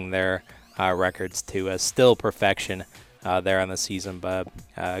pushing their records to still perfection there on the season. But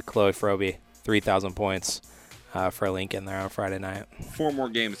Chloe Froby, 3,000 points for Lincoln there on Friday night. 4 more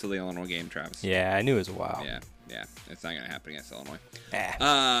games to the Illinois game, Travis. Yeah, I knew it was a while. Yeah, it's not going to happen against Illinois.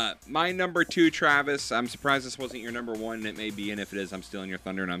 My number 2, Travis, I'm surprised this wasn't your number 1, and it may be, and if it is, I'm stealing your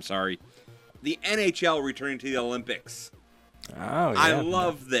thunder, and I'm sorry. The NHL returning to the Olympics. Oh, yeah. I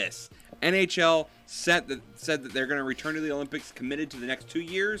love this. NHL said that they're going to return to the Olympics, committed to the next 2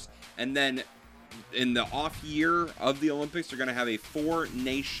 years, and then in the off year of the Olympics, they're going to have a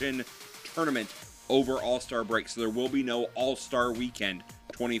 4-nation tournament over All-Star break. So there will be no All-Star weekend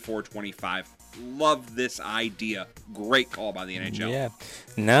 24-25. Love this idea. Great call by the NHL. Yeah.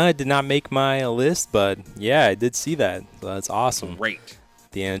 No, it did not make my list, but yeah, I did see that. So that's awesome. Great.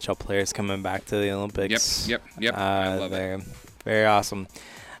 The NHL players coming back to the Olympics. Yep. I love it. Very awesome.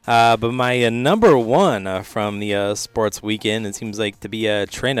 But my number 1 from the sports weekend, it seems like to be a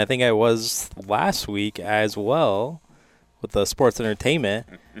trend. I think I was last week as well with the sports entertainment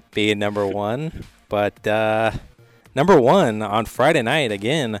being number 1. But number 1 on Friday night,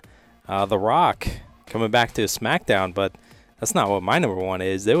 again, The Rock coming back to SmackDown. But that's not what my number 1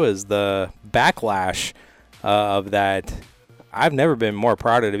 is. It was the backlash of that. I've never been more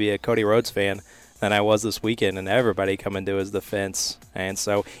prouder to be a Cody Rhodes fan than I was this weekend, and everybody coming to his defense. And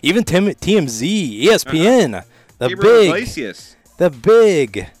so even TMZ, ESPN, the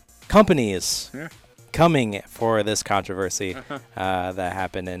big companies coming for this controversy that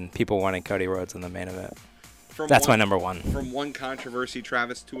happened, and people wanting Cody Rhodes in the main event. That's my number 1. From one controversy,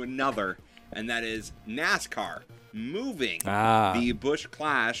 Travis, to another, and that is NASCAR moving the Busch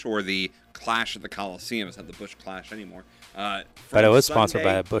Clash, or the Clash at the Coliseum. It's not the Busch Clash anymore. But it was sponsored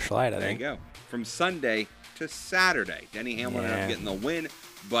by Busch Light, I think. There you go. From Sunday to Saturday. Denny Hamlin ended up getting the win,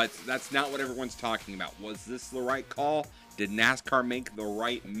 but that's not what everyone's talking about. Was this the right call? Did NASCAR make the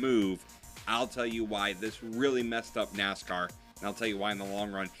right move? I'll tell you why this really messed up NASCAR, and I'll tell you why in the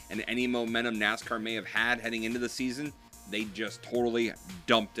long run. And any momentum NASCAR may have had heading into the season, they just totally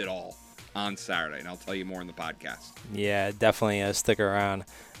dumped it all on Saturday, and I'll tell you more in the podcast. Yeah, definitely stick around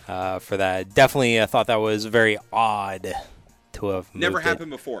for that. Definitely, I thought that was very odd to have moved never happened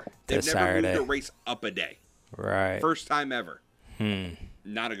before. They've never Saturday. moved a race up a day. Right. First time ever.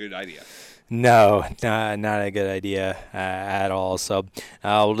 Not a good idea. No, not a good idea at all. So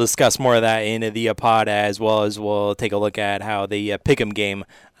we'll discuss more of that in the pod, as well as we'll take a look at how the Pick'em game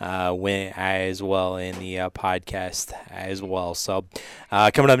went as well in the podcast as well. So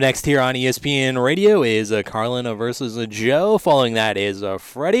coming up next here on ESPN Radio is Carlin versus Joe. Following that is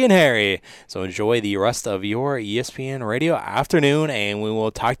Freddie and Harry. So enjoy the rest of your ESPN Radio afternoon, and we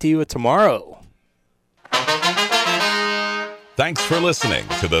will talk to you tomorrow. Thanks for listening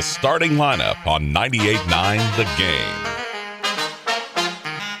to the starting lineup on 98.9 The Game.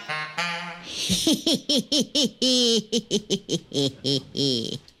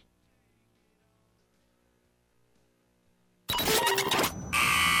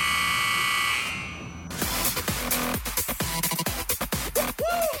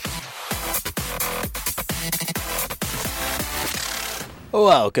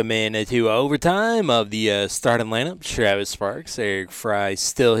 Welcome in to overtime of the starting lineup. Travis Sparks, Eric Fry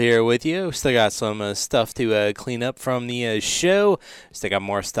still here with you. Still got some stuff to clean up from the show. Still got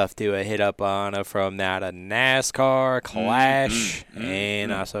more stuff to hit up on from that NASCAR, Clash,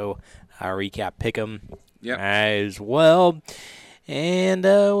 and also recap Pick'em as well. And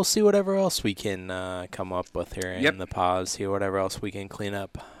we'll see whatever else we can come up with here in the pause. See whatever else we can clean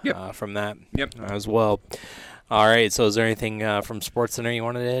up from that as well. All right, so is there anything from SportsCenter you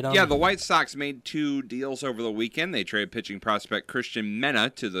wanted to hit on? Yeah, the White Sox made 2 deals over the weekend. They traded pitching prospect Christian Mena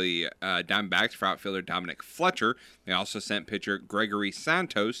to the Diamondbacks for outfielder Dominic Fletcher. They also sent pitcher Gregory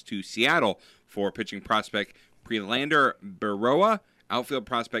Santos to Seattle for pitching prospect Prelander Berroa, outfield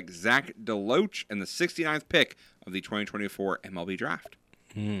prospect Zach DeLoach, and the 69th pick of the 2024 MLB Draft.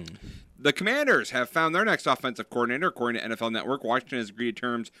 The Commanders have found their next offensive coordinator. According to NFL Network, Washington has agreed to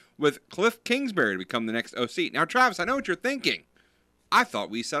terms with Cliff Kingsbury to become the next OC. Now, Travis, I know what you're thinking. I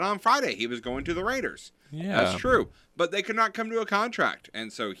thought we said on Friday he was going to the Raiders. Yeah. That's true. But they could not come to a contract.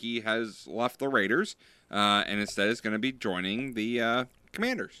 And so he has left the Raiders and instead is going to be joining the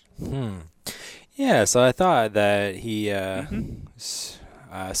Commanders. Yeah, so I thought that he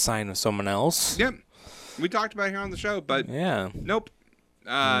sign with someone else. Yep. We talked about it here on the show, but yeah, nope.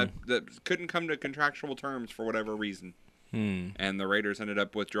 That couldn't come to contractual terms for whatever reason. And the Raiders ended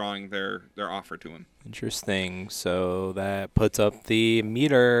up withdrawing their offer to him. Interesting. So that puts up the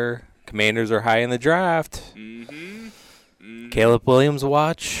meter. Commanders are high in the draft. Caleb Williams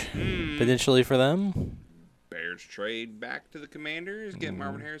watch potentially for them. Bears trade back to the Commanders, get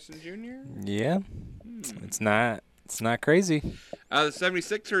Marvin Harrison Jr. Yeah, it's not crazy. The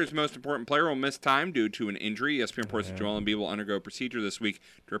 76ers' most important player will miss time due to an injury. ESPN reports that Joel Embiid will undergo a procedure this week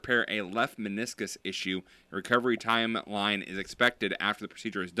to repair a left meniscus issue. A recovery timeline is expected after the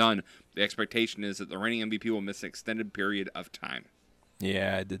procedure is done. The expectation is that the reigning MVP will miss an extended period of time.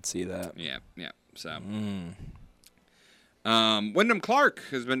 Yeah, I did see that. Yeah. So, Wyndham Clark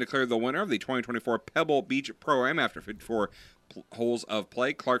has been declared the winner of the 2024 Pebble Beach Pro-Am after 54 holes of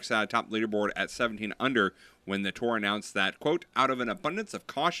play. Clark sat atop the leaderboard at 17 under when the tour announced that, quote, out of an abundance of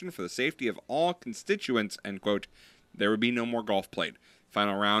caution for the safety of all constituents, end quote, there would be no more golf played.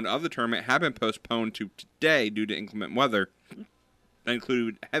 Final round of the tournament had been postponed to today due to inclement weather that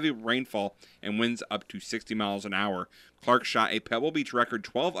included heavy rainfall and winds up to 60 miles an hour. Clark shot a Pebble Beach record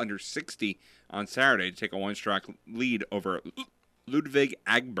 12 under 60 on Saturday to take a one-stroke lead over Ludwig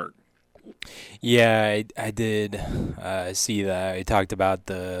Agberg. Yeah, I did see that. I talked about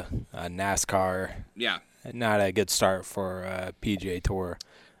the NASCAR. Yeah. Not a good start for PGA Tour.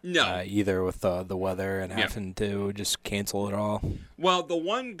 No. Either with the weather and having to just cancel it all. Well, the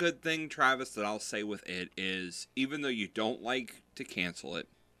one good thing, Travis, that I'll say with it is even though you don't like to cancel it,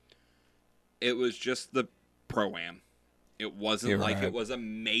 it was just the Pro-Am. It wasn't like it was a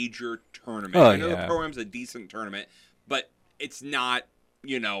major tournament. I know the Pro-Am's a decent tournament, but it's not,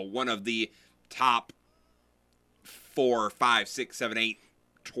 one of the top 4, 5, 6, 7, 8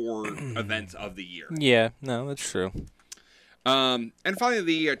 tour events of the year. Yeah, no, that's true. And finally,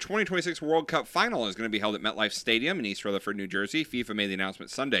 the 2026 World Cup final is going to be held at MetLife Stadium in East Rutherford, New Jersey. FIFA made the announcement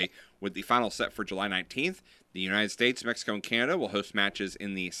Sunday with the final set for July 19th. The United States, Mexico, and Canada will host matches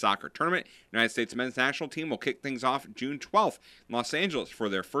in the soccer tournament. United States men's national team will kick things off June 12th in Los Angeles for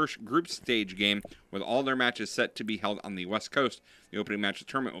their first group stage game, with all their matches set to be held on the West Coast. The opening match of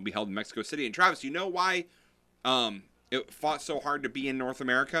the tournament will be held in Mexico City. And Travis, you know why it fought so hard to be in North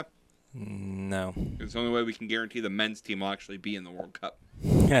America? No. It's the only way we can guarantee the men's team will actually be in the World Cup.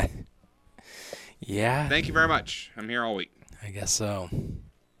 Yeah. Thank you very much. I'm here all week. I guess so.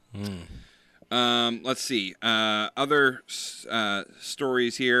 Let's see. Other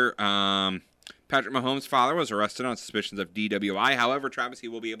stories here. Patrick Mahomes' father was arrested on suspicions of DWI. However, Travis, he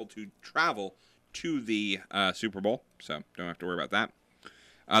will be able to travel to the Super Bowl, so don't have to worry about that.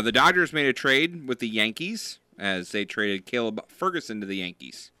 The Dodgers made a trade with the Yankees as they traded Caleb Ferguson to the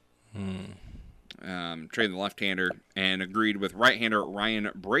Yankees. Traded the left-hander and agreed with right-hander Ryan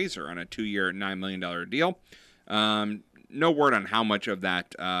Brazier on a 2-year, $9 million deal. No word on how much of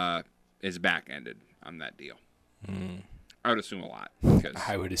that is back-ended on that deal. I would assume a lot.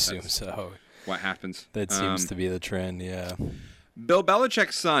 I would assume so. What happens? That seems to be the trend, yeah. Bill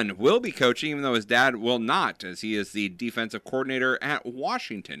Belichick's son will be coaching, even though his dad will not, as he is the defensive coordinator at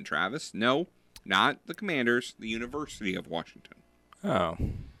Washington, Travis. No, not the Commanders, the University of Washington. Oh.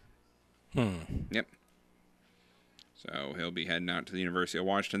 Yep. So he'll be heading out to the University of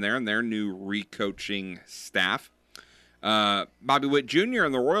Washington there and their new re-coaching staff. Bobby Witt Jr.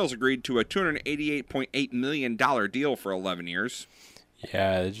 and the Royals agreed to a $288.8 million deal for 11 years.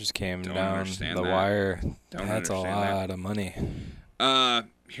 Yeah, it just came down the wire. That's a lot of money.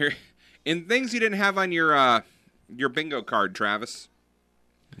 Here, in things you didn't have on your bingo card, Travis.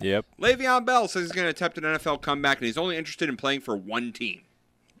 Yep. Le'Veon Bell says he's going to attempt an NFL comeback, and he's only interested in playing for one team.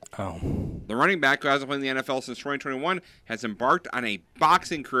 Oh. The running back, who hasn't played in the NFL since 2021, has embarked on a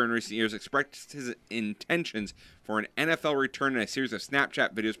boxing career in recent years, expressed his intentions for an NFL return in a series of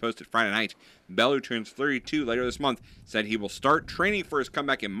Snapchat videos posted Friday night. Bell, who turns 32 later this month, said he will start training for his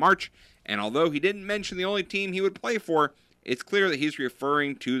comeback in March, and although he didn't mention the only team he would play for, it's clear that he's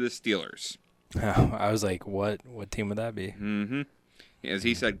referring to the Steelers. Oh, I was like, what team would that be? Mm-hmm. As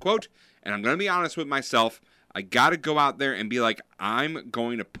he said, quote, and I'm going to be honest with myself, I got to go out there and be like, I'm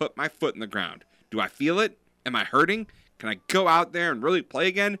going to put my foot in the ground. Do I feel it? Am I hurting? Can I go out there and really play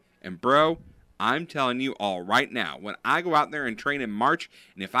again? And bro, I'm telling you all right now, when I go out there and train in March,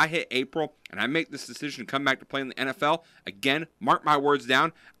 and if I hit April and I make this decision to come back to play in the NFL, again, mark my words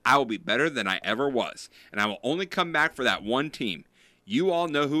down, I will be better than I ever was. And I will only come back for that one team. You all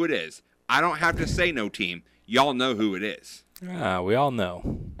know who it is. I don't have to say no team. Y'all know who it is. We all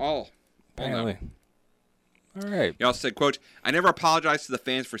know. All know. All right. He also said, quote, I never apologized to the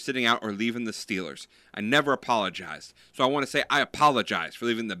fans for sitting out or leaving the Steelers. I never apologized. So I want to say I apologize for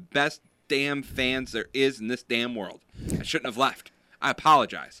leaving the best damn fans there is in this damn world. I shouldn't have left. I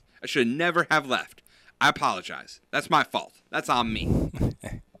apologize. I should never have left. I apologize. That's my fault. That's on me.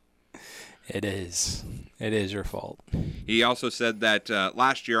 It is. It is your fault. He also said that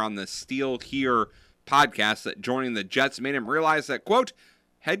last year on the Steel Here podcast that joining the Jets made him realize that, quote,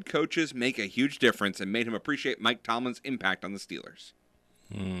 head coaches make a huge difference and made him appreciate Mike Tomlin's impact on the Steelers.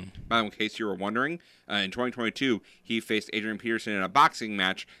 By the way, in case you were wondering, in 2022, he faced Adrian Peterson in a boxing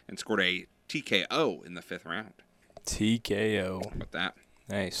match and scored a TKO in the 5th round. TKO. How about that?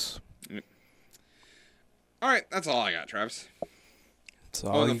 Nice. All right, that's all I got, Travis. That's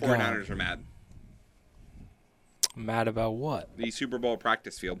all the you 49ers got. are mad. Mad about what? The Super Bowl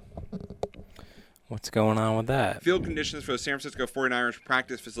practice field. What's going on with that? Field conditions for the San Francisco 49ers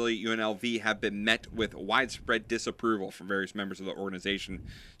practice facility UNLV have been met with widespread disapproval from various members of the organization,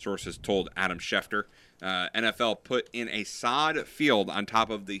 sources told Adam Schefter. NFL put in a sod field on top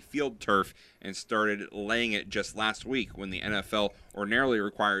of the field turf and started laying it just last week when the NFL ordinarily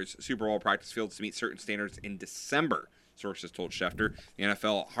requires Super Bowl practice fields to meet certain standards in December. Sources told Schefter. The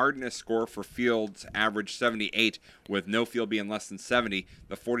NFL hardness score for fields averaged 78, with no field being less than 70.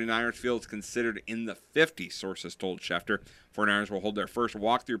 The 49ers field is considered in the 50s, sources told Schefter. 49ers will hold their first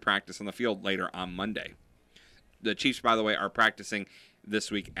walkthrough practice on the field later on Monday. The Chiefs, by the way, are practicing this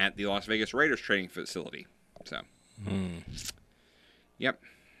week at the Las Vegas Raiders training facility. So, Yep.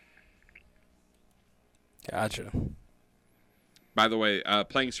 Gotcha. By the way,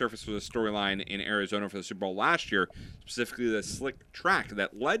 playing surface was a storyline in Arizona for the Super Bowl last year, specifically the slick track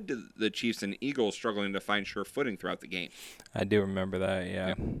that led to the Chiefs and Eagles struggling to find sure footing throughout the game. I do remember that, yeah.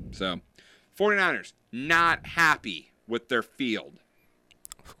 Yep. So, 49ers, not happy with their field.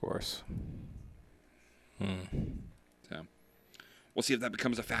 Of course. So, we'll see if that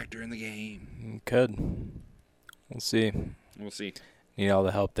becomes a factor in the game. Could. We'll see. We'll see. Need all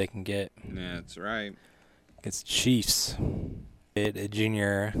the help they can get. That's right. It's Chiefs. A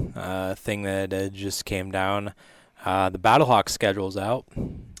junior thing that just came down. The Battlehawks schedule's out.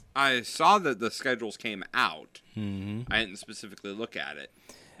 I saw that the schedules came out. Mm-hmm. I didn't specifically look at it.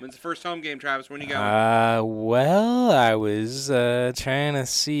 When's the first home game, Travis? When you going? Well, I was trying to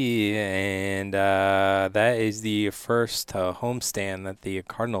see, and that is the first homestand that the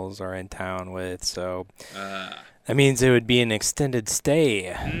Cardinals are in town with. So that means it would be an extended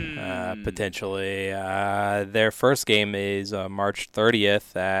stay, potentially. Their first game is March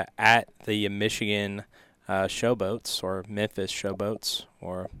 30th at the Michigan Showboats, or Memphis Showboats,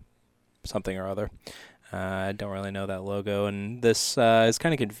 or something or other. I don't really know that logo, and this is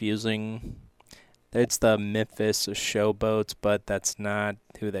kind of confusing. It's the Memphis Showboats, but that's not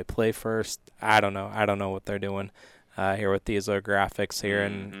who they play first. I don't know. I don't know what they're doing here with these graphics here,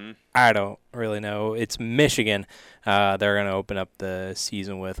 and I don't really know. It's Michigan. They're going to open up the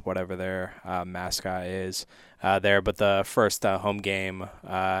season with whatever their mascot is there, but the first home game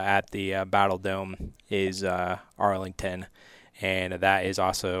at the Battle Dome is Arlington, and that is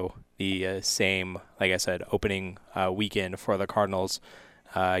also the same, like I said, opening weekend for the Cardinals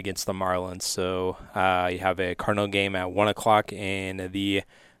against the Marlins. So you have a Cardinal game at 1 o'clock and the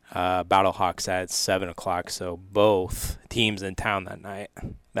Battlehawks at 7 o'clock. So both teams in town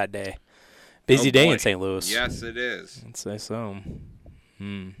that day. Busy day in St. Louis. Yes, it is. I'd say so. So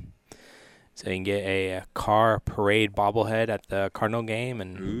you can get a car parade bobblehead at the Cardinal game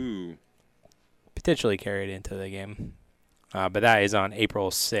and potentially carry it into the game. But that is on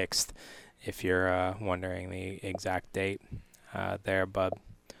April 6th, if you're wondering the exact date there. But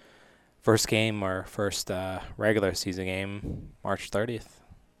first game or first regular season game, March 30th.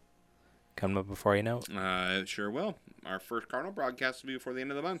 Coming up before you know it. It sure will. Our first Cardinal broadcast will be before the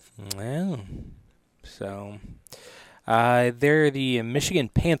end of the month. Well, so they're the Michigan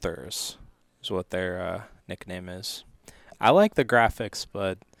Panthers is what their nickname is. I like the graphics,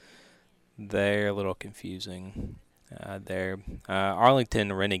 but they're a little confusing. Their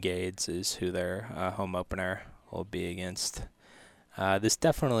Arlington Renegades is who their home opener will be against. This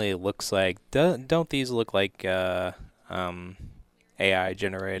definitely looks like. Don't these look like AI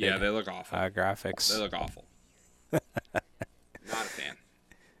generated? Yeah, they look awful. Graphics. They look awful. Not a fan.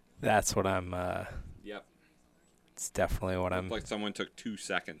 That's what I'm. Yep. It's definitely what I'm. Like someone took 2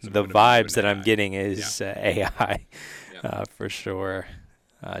 seconds. The vibes that I'm getting is AI, for sure,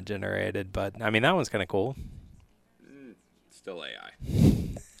 generated. But I mean, that one's kind of cool. Still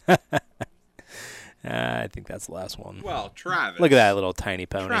AI. I think that's the last one. Well, Travis. Look at that little tiny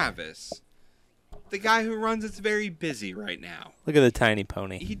pony. Travis. The guy who runs it's very busy right now. Look at the tiny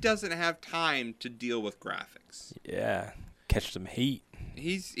pony. He doesn't have time to deal with graphics. Yeah. Catch some heat.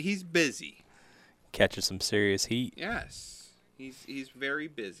 He's busy. Catches some serious heat. Yes. He's very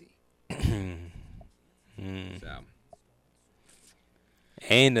busy. So.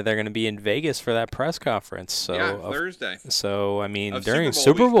 And they're going to be in Vegas for that press conference. So yeah, Thursday. So, I mean, Of during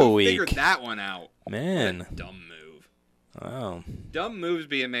Super Bowl week. Figured that one out. Man. What a dumb move. Wow. Dumb moves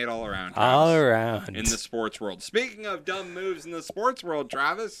being made all around, Travis. All around. In the sports world. Speaking of dumb moves in the sports world,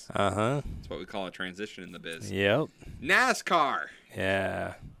 Travis. Uh-huh. That's what we call a transition in the biz. Yep. NASCAR.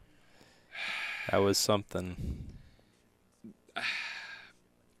 Yeah. That was something.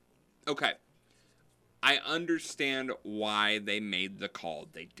 Okay. I understand why they made the call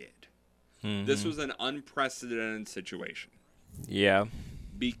they did. Mm-hmm. This was an unprecedented situation. Yeah.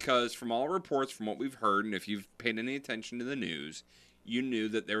 Because from all reports, from what we've heard, and if you've paid any attention to the news, you knew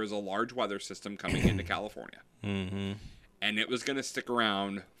that there was a large weather system coming into California. Mm-hmm. And it was going to stick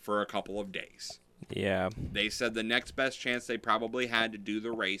around for a couple of days. Yeah. They said the next best chance they probably had to do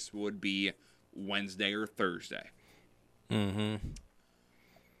the race would be Wednesday or Thursday. Mm-hmm.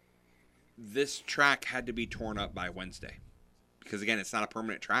 This track had to be torn up by Wednesday. Because, again, it's not a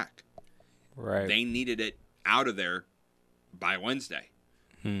permanent track. Right. They needed it out of there by Wednesday.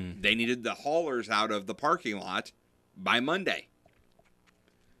 They needed the haulers out of the parking lot by Monday.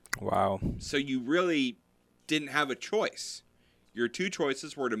 Wow. So you really didn't have a choice. Your two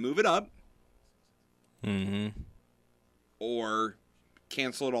choices were to move it up or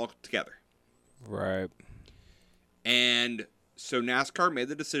cancel it all together. Right. And so NASCAR made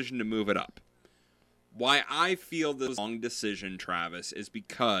the decision to move it up. Why I feel this long decision, Travis, is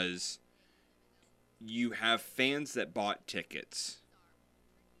because you have fans that bought tickets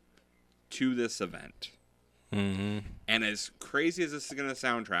to this event. Mm-hmm. And as crazy as this is going to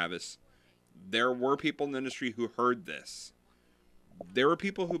sound, Travis, there were people in the industry who heard this. There were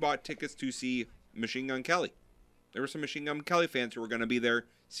people who bought tickets to see Machine Gun Kelly. There were some Machine Gun Kelly fans who were going to be there,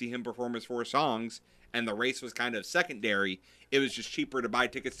 see him perform his 4 songs, and the race was kind of secondary. It was just cheaper to buy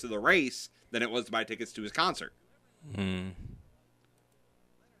tickets to the race than it was to buy tickets to his concert. You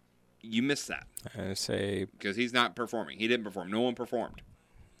missed that. I say... Because he's not performing. He didn't perform. No one performed.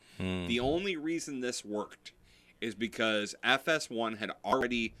 The only reason this worked is because FS1 had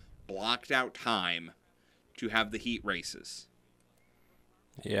already blocked out time to have the heat races.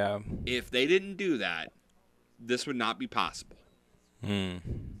 Yeah. If they didn't do that, this would not be possible.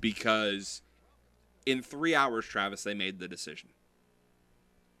 Because in 3 hours, Travis, they made the decision.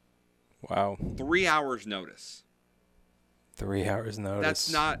 Wow. 3 hours notice. 3 hours notice.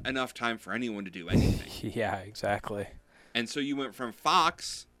 That's not enough time for anyone to do anything. Yeah, exactly. And so you went from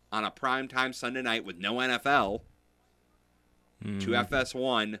Fox on a primetime Sunday night with no NFL to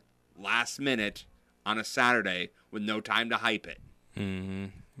FS1 last minute on a Saturday with no time to hype it.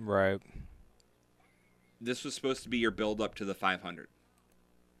 Right. This was supposed to be your build up to the 500.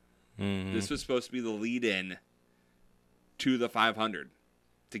 This was supposed to be the lead in to the 500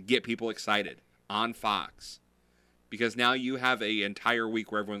 to get people excited on Fox. Because now you have an entire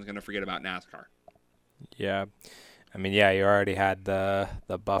week where everyone's going to forget about NASCAR. Yeah. I mean, yeah, you already had the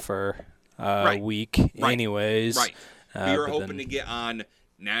buffer week anyways. Right. You were hoping then... to get on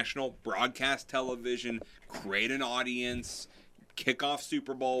national broadcast television, create an audience, kick off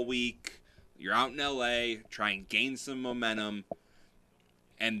Super Bowl week. You're out in LA, try and gain some momentum.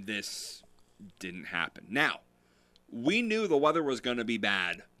 And this didn't happen. Now, we knew the weather was going to be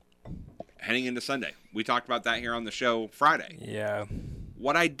bad heading into Sunday. We talked about that here on the show Friday. Yeah.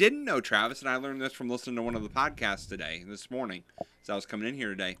 What I didn't know, Travis, and I learned this from listening to one of the podcasts this morning, as I was coming in here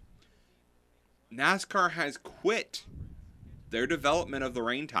today, NASCAR has quit their development of the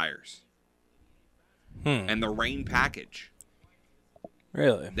rain tires and the rain package.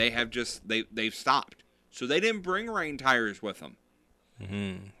 Really? They have they've stopped. So they didn't bring rain tires with them.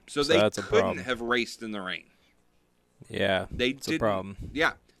 So they couldn't have raced in the rain. Yeah, it's a problem.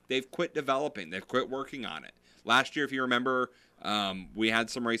 Yeah, they've quit developing. They've quit working on it. Last year, if you remember, we had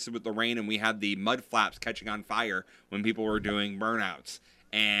some races with the rain, and we had the mud flaps catching on fire when people were doing burnouts.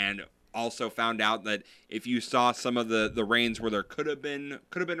 And also found out that if you saw some of the rains where there could have been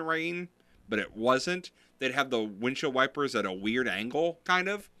rain, but it wasn't, they'd have the windshield wipers at a weird angle, kind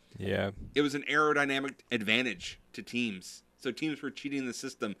of. Yeah. It was an aerodynamic advantage to teams. So teams were cheating the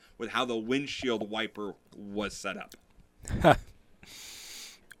system with how the windshield wiper was set up.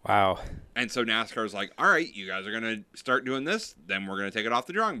 Wow. And so NASCAR's like, all right, you guys are going to start doing this, then we're going to take it off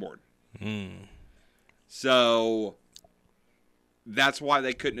the drawing board. So that's why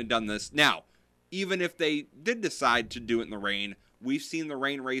they couldn't have done this. Now, even if they did decide to do it in the rain, we've seen the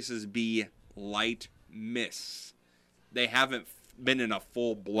rain races be light mists. They haven't been in a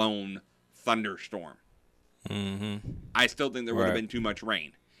full-blown thunderstorm. I still think there would have been too much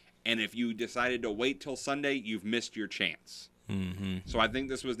rain. And if you decided to wait till Sunday, you've missed your chance. So I think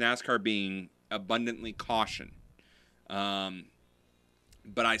this was NASCAR being abundantly caution.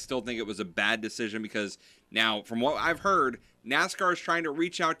 But I still think it was a bad decision because now, from what I've heard, NASCAR is trying to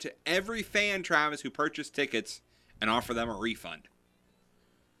reach out to every fan, Travis, who purchased tickets and offer them a refund.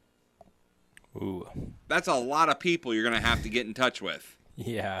 Ooh. That's a lot of people you're going to have to get in touch with.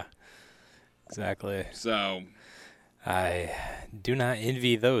 Yeah, exactly. So I do not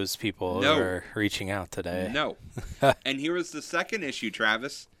envy those people who are reaching out today. No. And here was the second issue,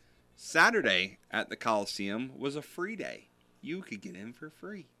 Travis. Saturday at the Coliseum was a free day. You could get in for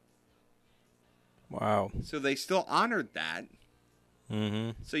free. Wow. So they still honored that.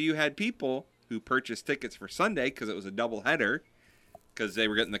 So you had people who purchased tickets for Sunday because it was a doubleheader, because they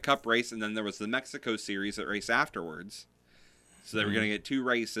were getting the Cup race, and then there was the Mexico Series that race afterwards. So they were going to get 2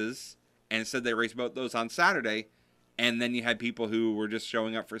 races, and instead they raced both those on Saturday, and then you had people who were just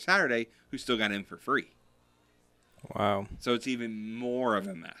showing up for Saturday who still got in for free. Wow. So it's even more of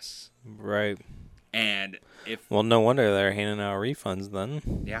a mess. Right. And if... Well, no wonder they're handing out refunds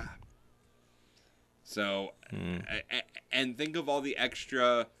then. Yeah. So, and think of all the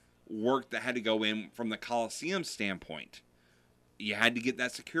extra work that had to go in from the Coliseum standpoint. You had to get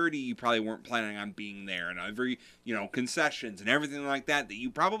that security you probably weren't planning on being there, and every, concessions and everything like that you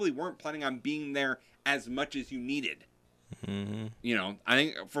probably weren't planning on being there as much as you needed. I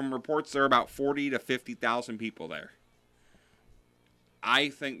think from reports there are about 40 to 50,000 people there. I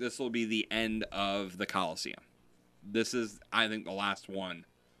think this will be the end of the Coliseum. This is, I think, the last one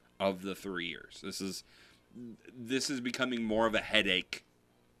of the 3 years. This is becoming more of a headache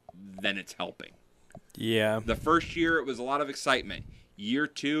than it's helping. Yeah. The first year, it was a lot of excitement. Year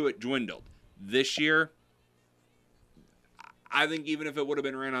 2, it dwindled. This year, I think even if it would have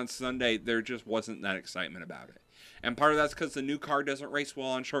been ran on Sunday, there just wasn't that excitement about it. And part of that's because the new car doesn't race well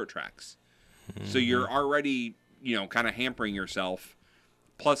on short tracks. So you're already, kind of hampering yourself.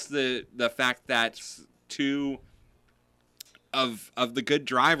 Plus the fact that 2 of the good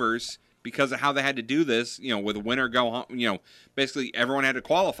drivers, because of how they had to do this, with a winner go home, basically everyone had to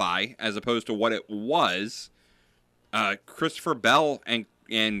qualify as opposed to what it was. Christopher Bell and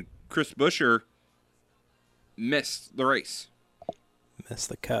Chris Buescher missed the race. Missed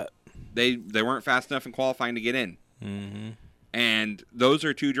the cut. They weren't fast enough in qualifying to get in. And those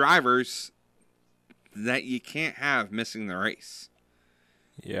are 2 drivers that you can't have missing the race.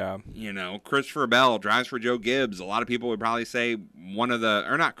 Yeah. Christopher Bell drives for Joe Gibbs. A lot of people would probably say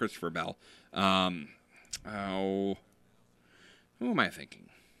not Christopher Bell. Who am I thinking?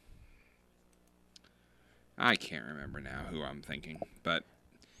 I can't remember now who I'm thinking, but.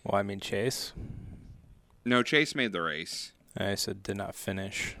 Well, I mean Chase. No, Chase made the race. I said did not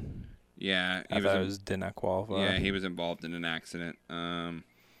finish. Yeah. I thought it was did not qualify. Yeah, he was involved in an accident.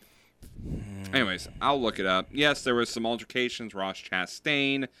 Anyways, I'll look it up. Yes, there was some altercations. Ross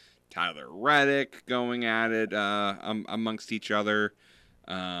Chastain, Tyler Reddick going at it amongst each other.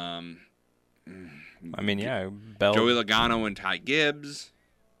 Bell. Joey Logano and Ty Gibbs.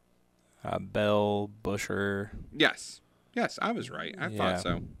 Bell, Buescher. Yes, I was right. I thought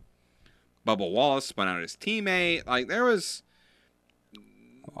so. Bubba Wallace spun out his teammate. Like, there was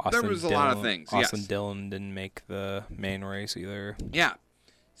a lot of things. Austin Dillon didn't make the main race either. Yeah.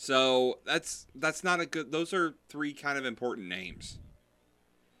 So that's not a good. Those are 3 kind of important names.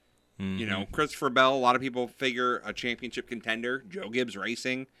 Christopher Bell. A lot of people figure a championship contender. Joe Gibbs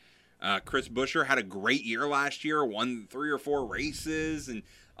Racing. Chris Buescher had a great year last year. Won 3 or 4 races, and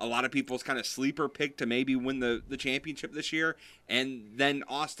a lot of people's kind of sleeper pick to maybe win the championship this year. And then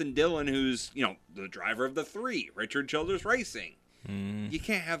Austin Dillon, who's the driver of the 3, Richard Childress Racing. You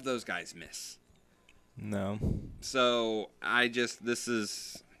can't have those guys miss. No. So I think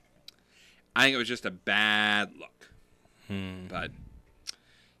it was just a bad look. But,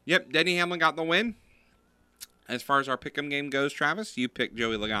 yep, Denny Hamlin got the win. As far as our pick'em game goes, Travis, you picked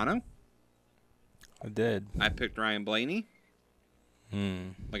Joey Logano. I did. I picked Ryan Blaney.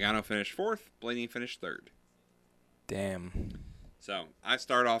 Logano finished 4th. Blaney finished 3rd. Damn. So I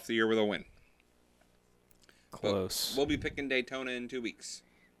start off the year with a win. Close. But we'll be picking Daytona in 2 weeks.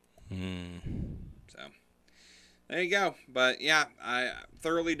 So there you go. But yeah, I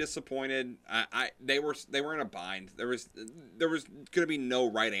thoroughly disappointed. They were in a bind. There was going to be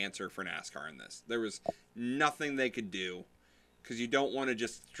no right answer for NASCAR in this. There was nothing they could do because you don't want to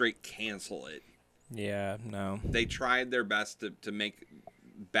just straight cancel it. Yeah, no. They tried their best to make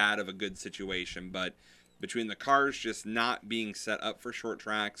bad of a good situation, but between the cars just not being set up for short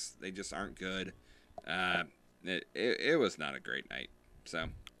tracks, they just aren't good. It was not a great night. So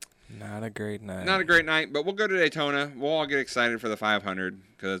not a great night. Not a great night, but we'll go to Daytona. We'll all get excited for the 500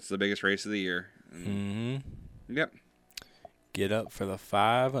 because it's the biggest race of the year. Yep. Get up for the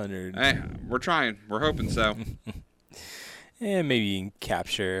 500. Hey, we're trying. We're hoping so. And maybe you can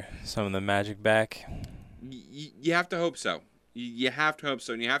capture some of the magic back. You have to hope so. You have to hope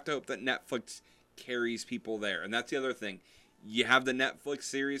so. And you have to hope that Netflix carries people there. And that's the other thing. You have the Netflix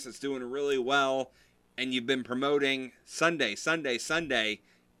series that's doing really well, and you've been promoting Sunday,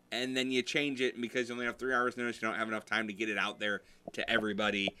 and then you change it because you only have 3 hours notice. You don't have enough time to get it out there to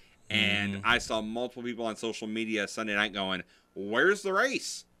everybody. And I saw multiple people on social media Sunday night going, where's the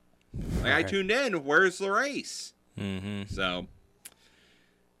race? Like, I tuned in, where's the race? So,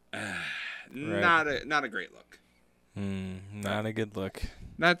 not a great look. Not a good look.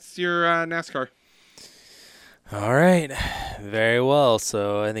 That's your NASCAR. All right. Very well.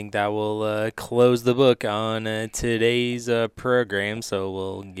 So I think that will close the book on today's program. So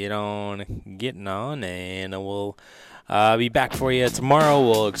we'll getting on, and we'll be back for you tomorrow.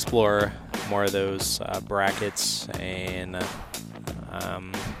 We'll explore more of those brackets and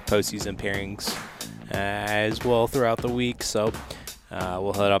postseason pairings as well throughout the week. So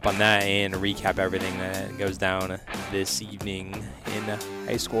we'll head up on that and recap everything that goes down this evening in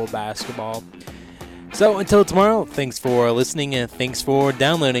high school basketball. So until tomorrow, thanks for listening and thanks for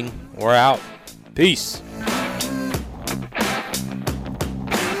downloading. We're out. Peace.